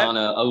 I went on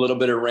a little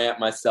bit of rant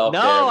myself.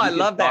 No, there. I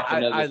love that.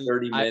 Another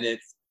 30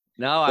 minutes.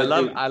 No,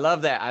 I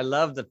love that. I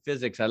love the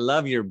physics. I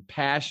love your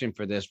passion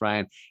for this,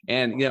 Ryan.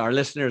 And, our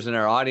listeners and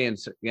our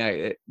audience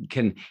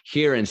can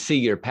hear and see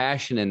your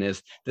passion in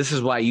this. This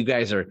is why you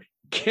guys are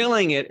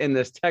killing it in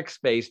this tech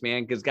space,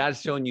 man, because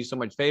God's showing you so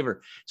much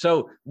favor.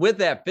 So with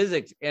that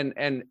physics,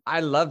 and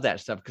I love that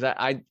stuff because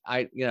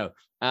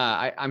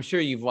I'm sure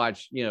you've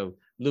watched,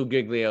 Lou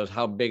Giglio's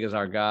 "How Big Is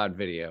Our God"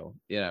 video,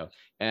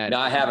 and no,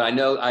 I haven't.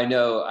 I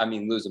know. I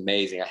mean, Lou's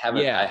amazing. I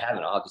haven't.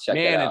 I'll have to check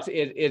that out.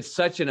 It's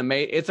such an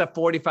amazing. It's a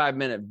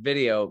 45-minute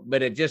video,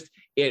 but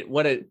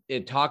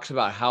it talks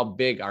about how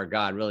big our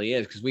God really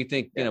is, because we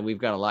think we've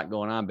got a lot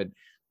going on, but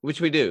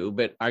which we do,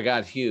 but our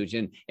God's huge,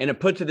 and it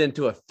puts it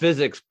into a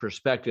physics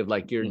perspective,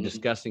 like you're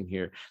discussing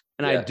here.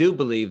 And I do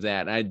believe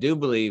that. I do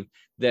believe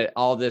that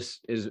all this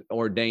is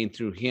ordained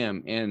through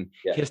Him, and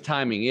His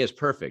timing is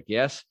perfect.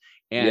 Yes.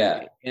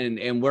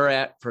 And we're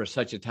at for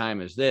such a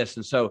time as this.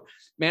 And so,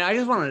 man,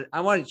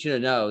 I wanted you to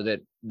know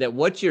that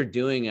what you're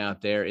doing out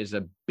there is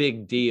a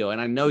big deal.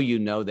 And I know you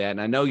know that, and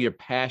I know you're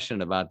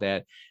passionate about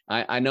that.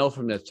 I know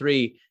from the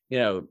three,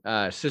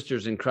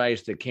 sisters in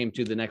Christ that came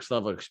to the Next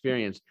Level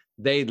experience,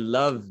 they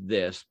love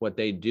this, what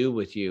they do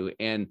with you,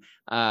 and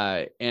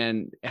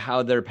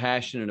how they're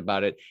passionate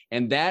about it.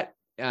 And that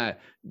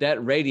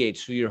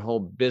radiates through your whole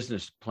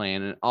business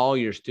plan and all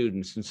your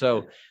students. And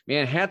so,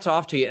 man, hats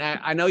off to you. And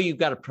I know you've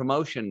got a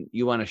promotion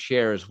you want to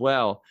share as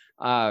well.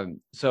 The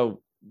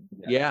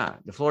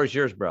floor is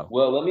yours, bro.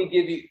 Well, let me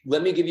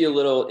give you a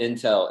little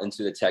intel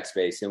into the tech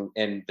space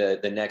and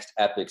the next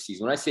Epic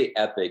season. When I say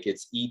Epic,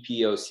 it's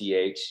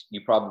EPOCH.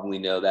 You probably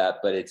know that,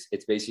 but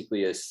it's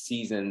basically a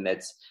season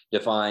that's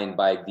defined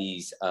by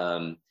these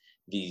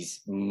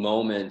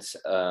moments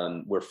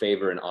where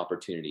favor and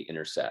opportunity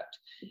intersect.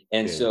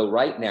 And so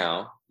right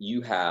now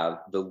you have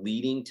the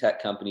leading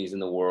tech companies in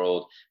the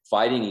world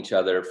fighting each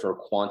other for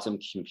quantum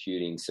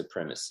computing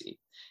supremacy.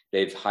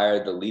 They've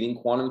hired the leading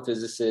quantum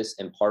physicists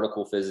and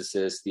particle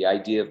physicists. The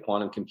idea of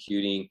quantum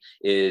computing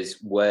is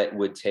what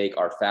would take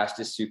our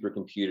fastest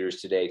supercomputers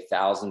today,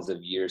 thousands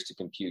of years to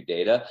compute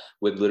data,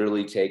 would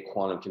literally take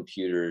quantum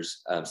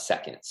computers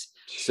seconds.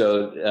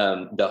 So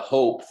the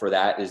hope for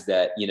that is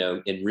that,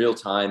 in real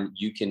time,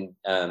 you can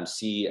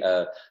see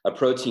a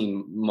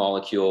protein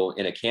molecule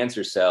in a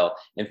cancer cell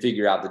and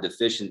figure out the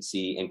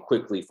deficiency and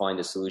quickly find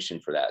a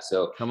solution for that.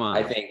 So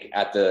I think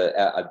at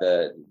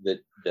the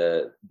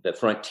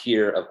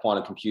frontier of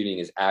quantum computing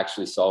is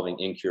actually solving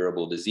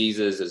incurable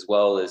diseases as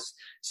well as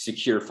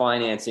secure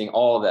financing,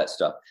 all of that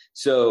stuff.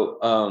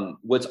 So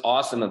what's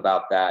awesome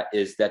about that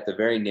is that the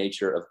very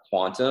nature of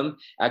quantum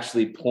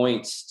actually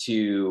points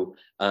to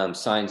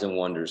signs and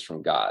wonders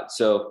from God.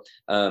 So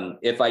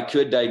if I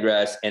could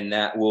digress, and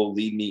that will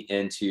lead me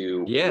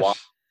into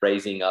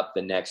raising up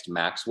the next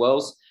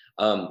Maxwell's.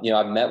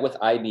 I've met with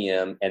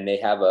IBM, and they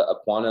have a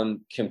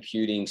quantum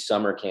computing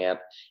summer camp,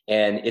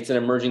 and it's an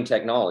emerging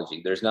technology.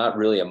 There's not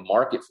really a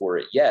market for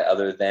it yet,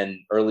 other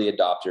than early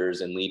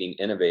adopters and leading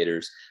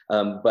innovators.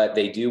 But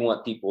they do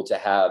want people to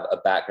have a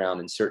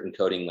background in certain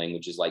coding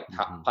languages like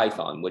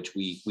Python, which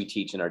we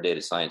teach in our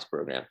data science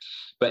program.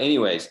 But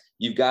anyways,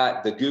 you've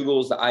got the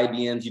Googles, the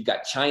IBMs, you've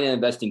got China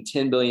investing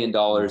 $10 billion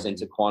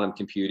into quantum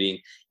computing,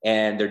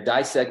 and they're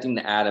dissecting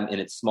the atom in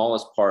its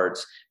smallest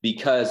parts,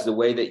 because the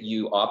way that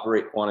you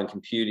operate quantum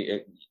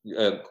computing,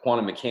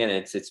 quantum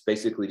mechanics, it's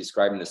basically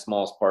describing the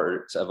smallest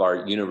parts of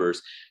our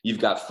universe. You've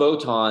got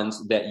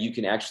photons that you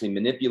can actually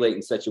manipulate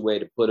in such a way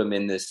to put them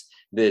in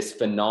this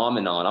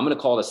phenomenon. I'm going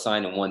to call it a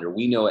sign and wonder.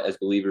 We know it as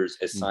believers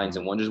as signs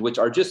and wonders, which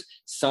are just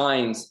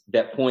signs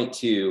that point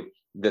to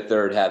the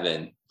third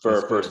heaven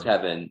for first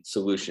heaven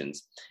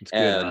solutions.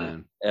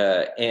 But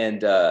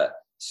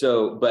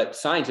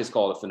scientists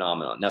call it a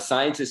phenomenon. Now,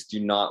 scientists do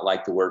not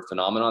like the word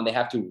phenomenon. They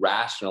have to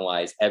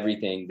rationalize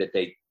everything that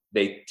they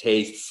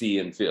taste, see,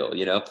 and feel,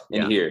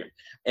 and hear.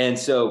 And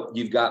so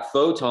you've got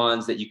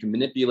photons that you can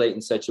manipulate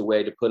in such a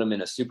way to put them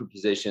in a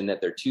superposition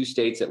that they're two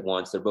states at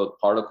once. They're both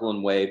particle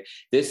and wave.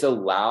 This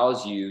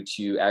allows you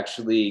to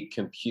actually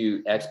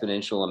compute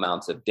exponential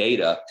amounts of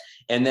data.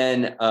 And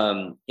then,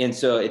 and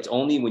so it's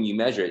only when you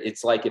measure it.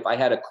 It's like if I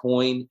had a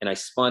coin and I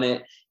spun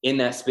it in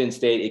that spin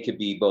state, it could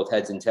be both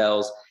heads and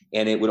tails.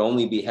 And it would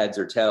only be heads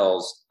or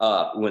tails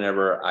up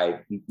whenever I,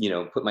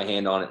 put my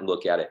hand on it and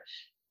look at it.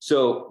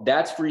 So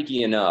that's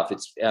freaky enough.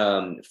 It's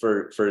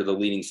for the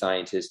leading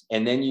scientists.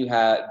 And then you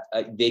have,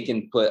 they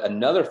can put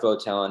another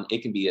photon.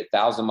 It can be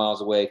 1,000 miles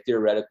away.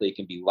 Theoretically, it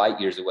can be light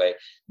years away.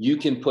 You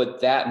can put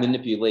that,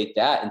 manipulate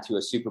that into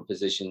a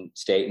superposition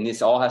state. And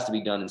this all has to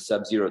be done in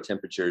sub-zero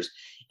temperatures.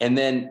 And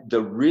then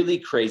the really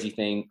crazy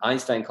thing,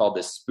 Einstein called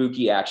this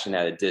spooky action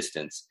at a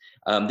distance.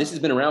 This has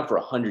been around for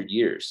 100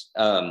 years.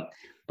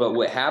 But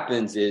what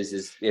happens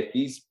is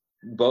if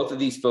both of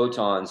these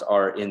photons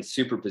are in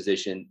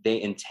superposition,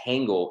 they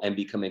entangle and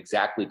become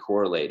exactly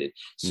correlated.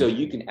 So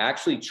you can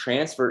actually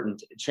transfer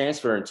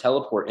and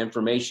teleport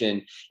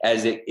information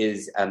as it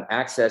is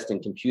accessed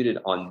and computed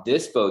on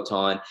this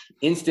photon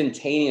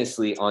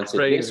instantaneously onto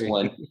this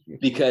one.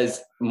 Because,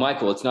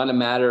 Michael, it's not a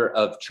matter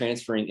of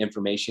transferring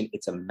information.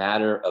 It's a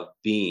matter of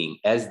being.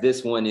 As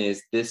this one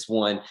is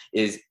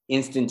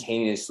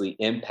instantaneously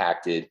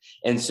impacted.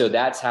 And so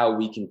that's how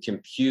we can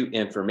compute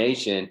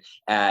information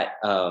at,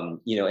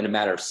 in a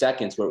matter of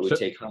seconds, where it would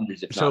take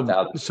hundreds, if not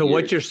thousands. So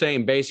what you're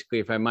saying, basically,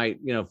 if I might,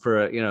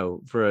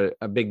 for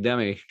a big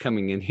dummy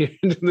coming in here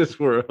into this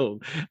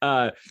world,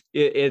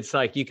 it's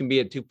like you can be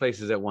at two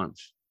places at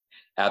once.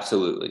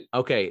 Absolutely.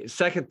 Okay.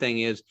 Second thing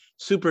is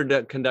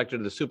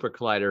superconductor, the super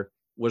collider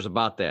was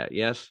about that.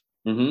 Yes.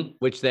 Mm-hmm.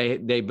 Which they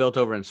built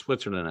over in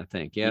Switzerland, I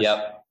think. Yes.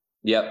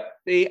 Yep.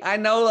 See, I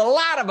know a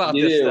lot about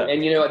this stuff.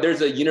 And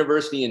there's a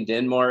university in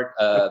Denmark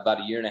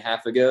about a year and a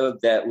half ago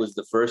that was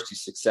the first to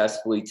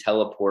successfully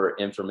teleport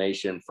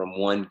information from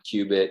one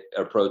qubit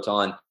or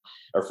proton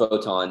or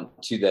photon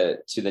to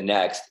the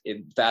next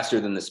faster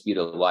than the speed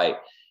of light.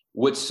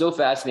 What's so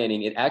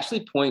fascinating, it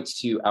actually points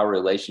to our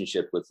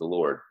relationship with the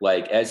Lord.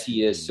 Like, as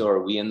he is, so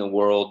are we in the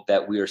world,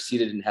 that we are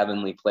seated in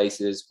heavenly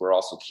places. We're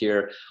also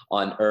here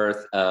on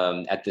earth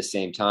at the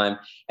same time.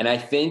 And I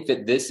think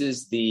that this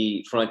is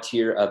the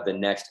frontier of the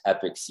next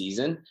epic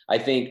season. I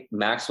think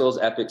Maxwell's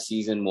epic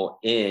season will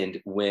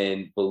end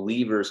when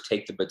believers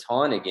take the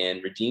baton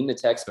again, redeem the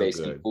tech space,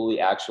 and fully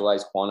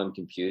actualize quantum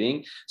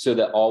computing, so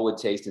that all would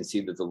taste and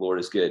see that the Lord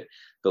is good.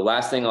 The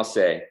last thing I'll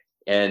say,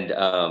 and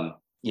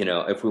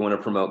if we want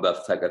to promote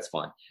Bethel Tech, that's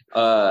fine.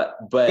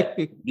 But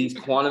these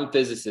quantum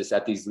physicists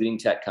at these leading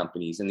tech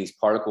companies and these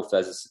particle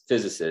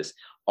physicists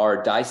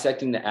are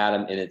dissecting the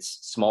atom in its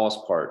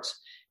smallest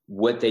parts.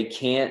 What they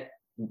can't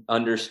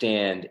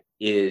understand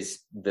is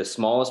the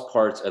smallest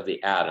parts of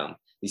the atom,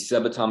 these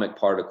subatomic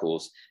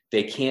particles.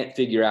 They can't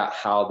figure out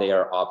how they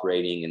are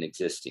operating and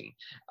existing,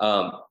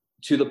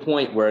 to the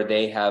point where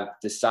they have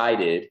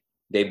decided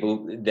they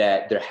believe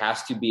that there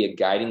has to be a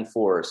guiding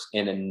force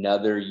in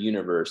another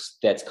universe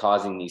that's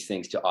causing these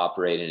things to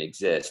operate and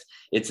exist.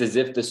 It's as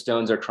if the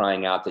stones are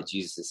crying out that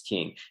Jesus is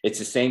king. It's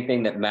the same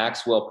thing that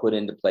Maxwell put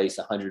into place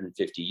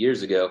 150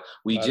 years ago.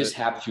 We just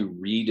have to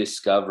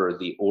rediscover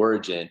the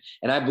origin.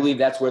 And I believe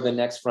that's where the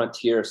next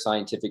frontier of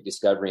scientific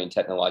discovery and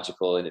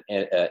technological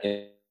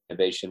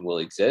innovation will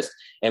exist.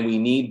 And we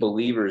need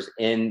believers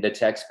in the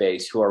tech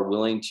space who are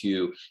willing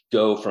to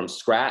go from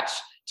scratch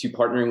to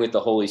partnering with the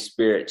Holy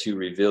Spirit to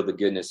reveal the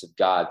goodness of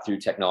God through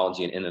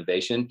technology and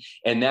innovation.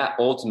 And that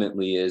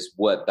ultimately is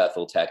what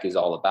Bethel Tech is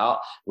all about.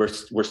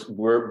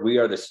 We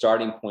are the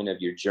starting point of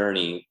your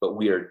journey, but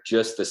we are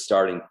just the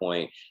starting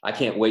point. I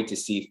can't wait to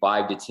see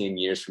 5 to 10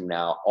 years from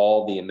now,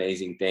 all the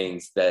amazing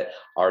things that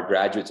our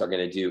graduates are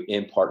going to do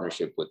in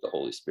partnership with the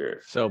Holy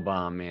Spirit. So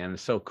bomb, man.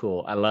 It's so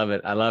cool. I love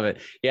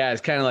it. Yeah.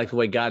 It's kind of like the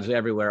way God's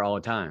everywhere all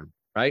the time.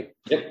 Right.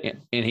 Yep.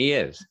 And he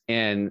is.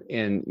 And,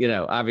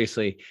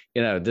 obviously,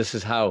 this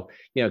is how,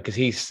 because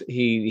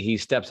he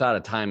steps out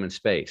of time and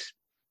space.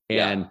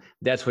 And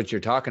that's what you're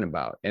talking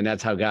about. And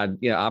that's how God,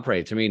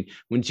 operates. I mean,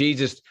 when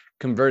Jesus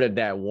converted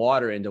that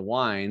water into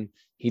wine,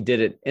 he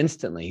did it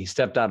instantly. He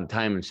stepped out of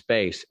time and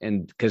space,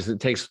 and because it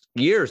takes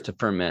years to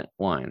ferment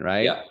wine,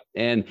 right? Yeah.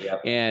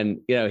 And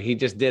he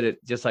just did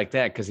it just like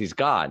that because he's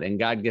God, and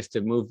God gets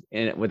to move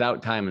in it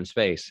without time and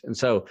space. And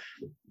so,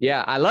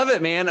 I love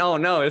it, man. Oh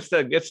no, it's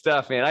the good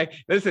stuff, man.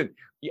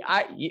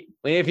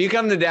 If you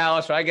come to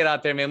Dallas or I get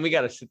out there, man, we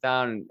got to sit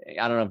down. And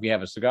I don't know if you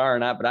have a cigar or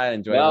not, but I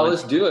enjoy it. No,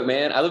 let's do it,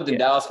 man. I lived in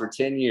Dallas for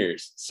 10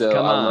 years, so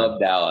I love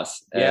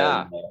Dallas.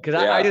 Yeah,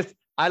 because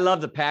I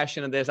love the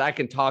passion of this. I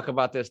can talk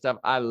about this stuff.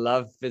 I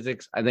love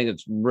physics. I think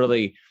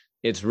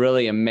it's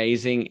really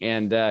amazing.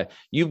 And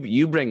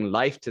you bring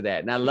life to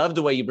that. And I love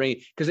the way you bring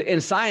it, because in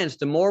science,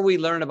 the more we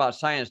learn about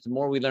science, the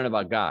more we learn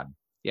about God.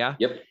 Yeah.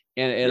 Yep.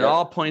 And it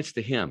all points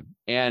to him.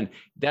 And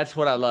that's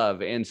what I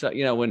love. And so,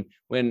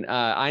 when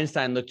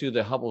Einstein looked through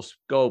the Hubble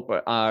scope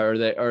or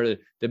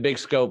the big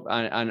scope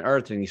on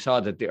Earth, and he saw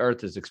that the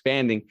Earth is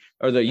expanding,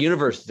 or the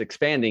universe is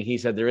expanding, he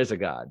said, there is a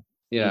God,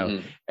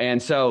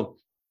 And so,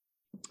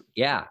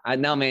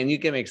 now, man, you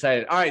get me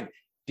excited. All right.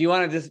 Do you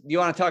want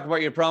to talk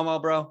about your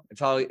promo, bro?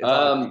 It's all.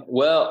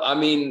 Well, I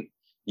mean,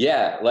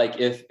 like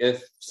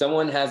if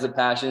someone has a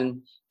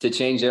passion to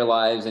change their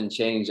lives and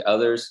change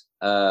others,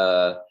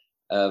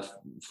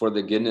 for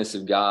the goodness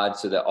of God,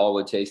 so that all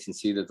would taste and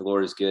see that the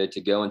Lord is good,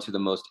 to go into the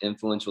most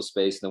influential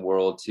space in the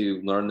world,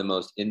 to learn the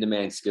most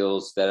in-demand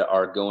skills that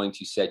are going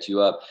to set you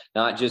up,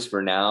 not just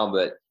for now,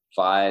 but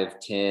 5,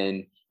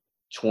 10,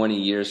 20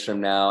 years from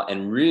now,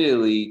 and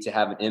really to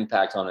have an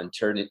impact on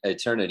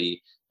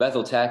eternity,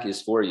 Bethel Tech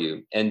is for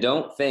you. And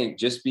don't think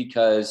just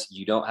because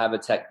you don't have a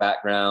tech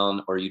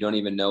background or you don't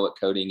even know what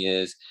coding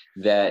is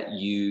that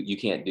you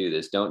can't do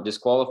this. Don't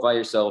disqualify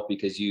yourself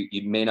because you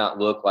may not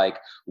look like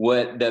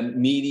what the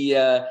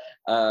media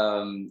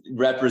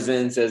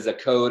represents as a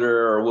coder,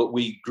 or what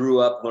we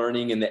grew up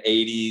learning in the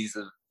 80s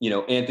of,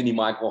 Anthony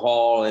Michael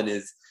Hall and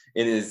his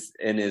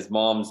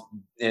mom's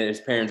and his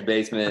parents'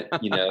 basement,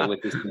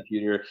 with his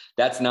computer.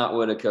 That's not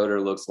what a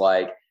coder looks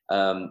like.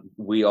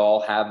 We all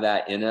have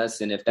that in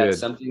us. And if that's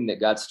something that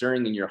God's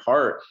stirring in your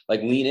heart,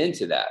 like, lean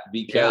into that,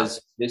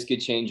 because this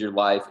could change your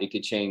life. It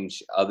could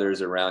change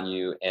others around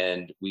you.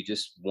 And we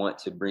just want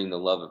to bring the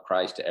love of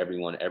Christ to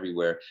everyone,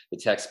 everywhere. The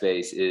tech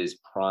space is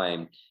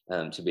primed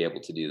to be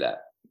able to do that.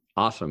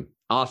 Awesome.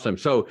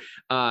 So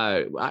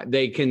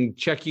they can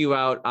check you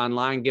out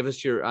online. Give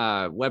us your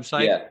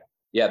website.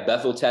 Yeah.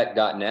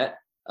 BethelTech.net.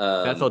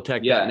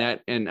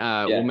 BethelTech.net. And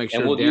we'll make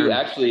sure. And we'll do,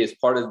 actually, as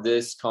part of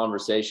this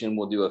conversation,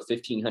 we'll do a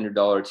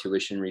 $1,500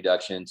 tuition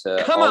reduction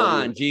to Come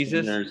on,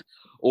 Jesus.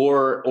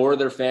 Or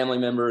their family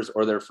members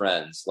or their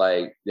friends.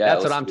 Like,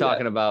 that's what I'm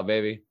talking about,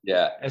 baby.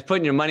 Yeah. It's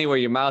putting your money where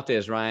your mouth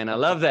is, Ryan. I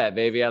love that,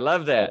 baby. I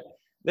love that.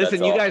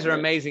 Listen, you guys are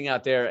amazing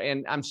out there,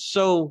 and I'm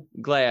so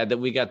glad that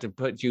we got to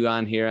put you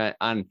on here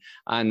on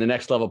the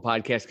Next Level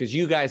podcast, because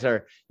you guys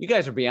are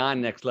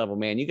beyond next level,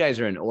 man. You guys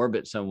are in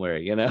orbit somewhere,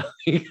 you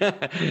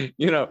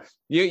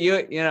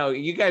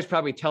guys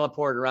probably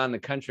teleport around the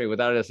country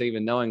without us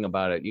even knowing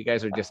about it. You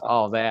guys are just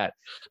all that.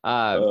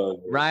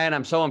 Ryan,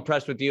 I'm so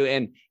impressed with you,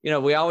 and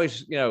we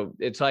always,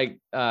 it's like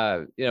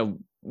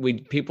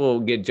people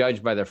get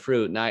judged by their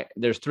fruit, and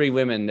there's 3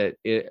 women that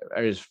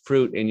is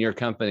fruit in your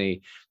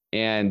company.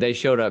 And they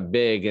showed up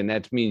big, and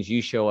that means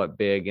you show up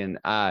big. And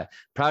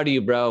proud of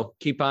you, bro.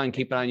 Keep on.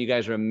 You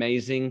guys are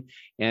amazing.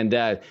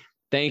 And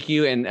thank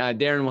you. And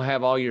Darren will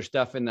have all your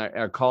stuff in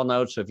our call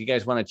notes. So if you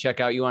guys want to check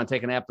out, you want to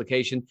take an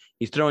application,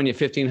 he's throwing you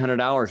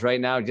 $1,500 right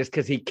now just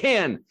because he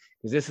can,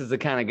 because this is the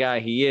kind of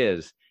guy he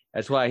is.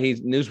 That's why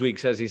Newsweek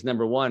says he's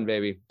number 1,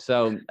 baby.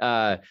 So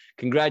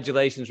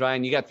congratulations,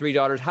 Ryan. You got 3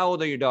 daughters. How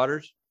old are your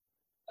daughters?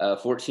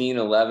 14,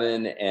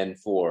 11, and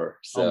 4.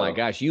 So, oh my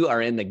gosh, you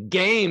are in the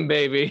game,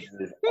 baby.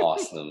 It is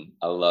awesome.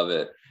 I love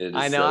it.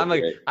 I know.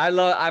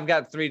 So I've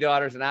got 3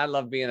 daughters, and I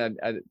love being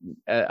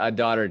a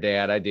daughter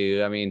dad. I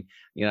do. I mean,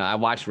 I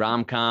watch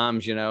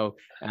rom-coms,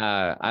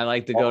 I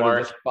like to go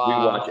to the spa. We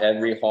watch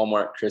every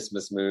Hallmark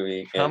Christmas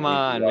movie. Come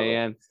on,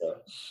 man. So,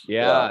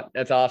 yeah,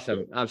 that's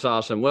awesome. That's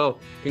awesome. Well,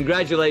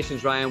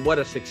 congratulations, Ryan. What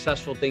a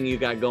successful thing you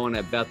got going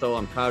at Bethel.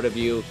 I'm proud of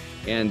you.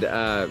 And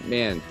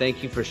man,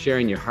 thank you for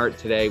sharing your heart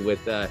today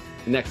with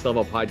Next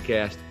Level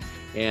Podcast.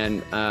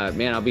 And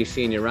man, I'll be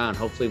seeing you around.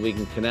 Hopefully we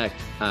can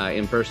connect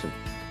in person.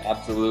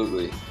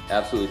 Absolutely.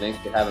 Thanks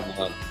for having me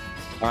on.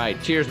 All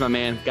right. Cheers, my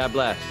man. God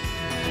bless.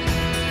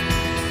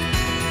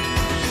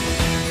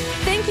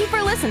 Thank you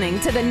for listening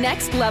to the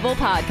Next Level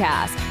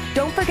Podcast.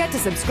 Don't forget to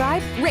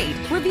subscribe, rate,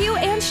 review,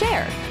 and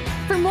share.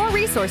 For more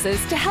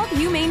resources to help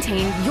you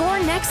maintain your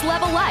next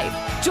level life,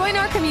 join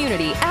our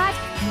community at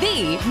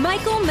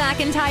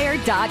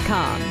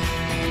themichaelmcintyre.com.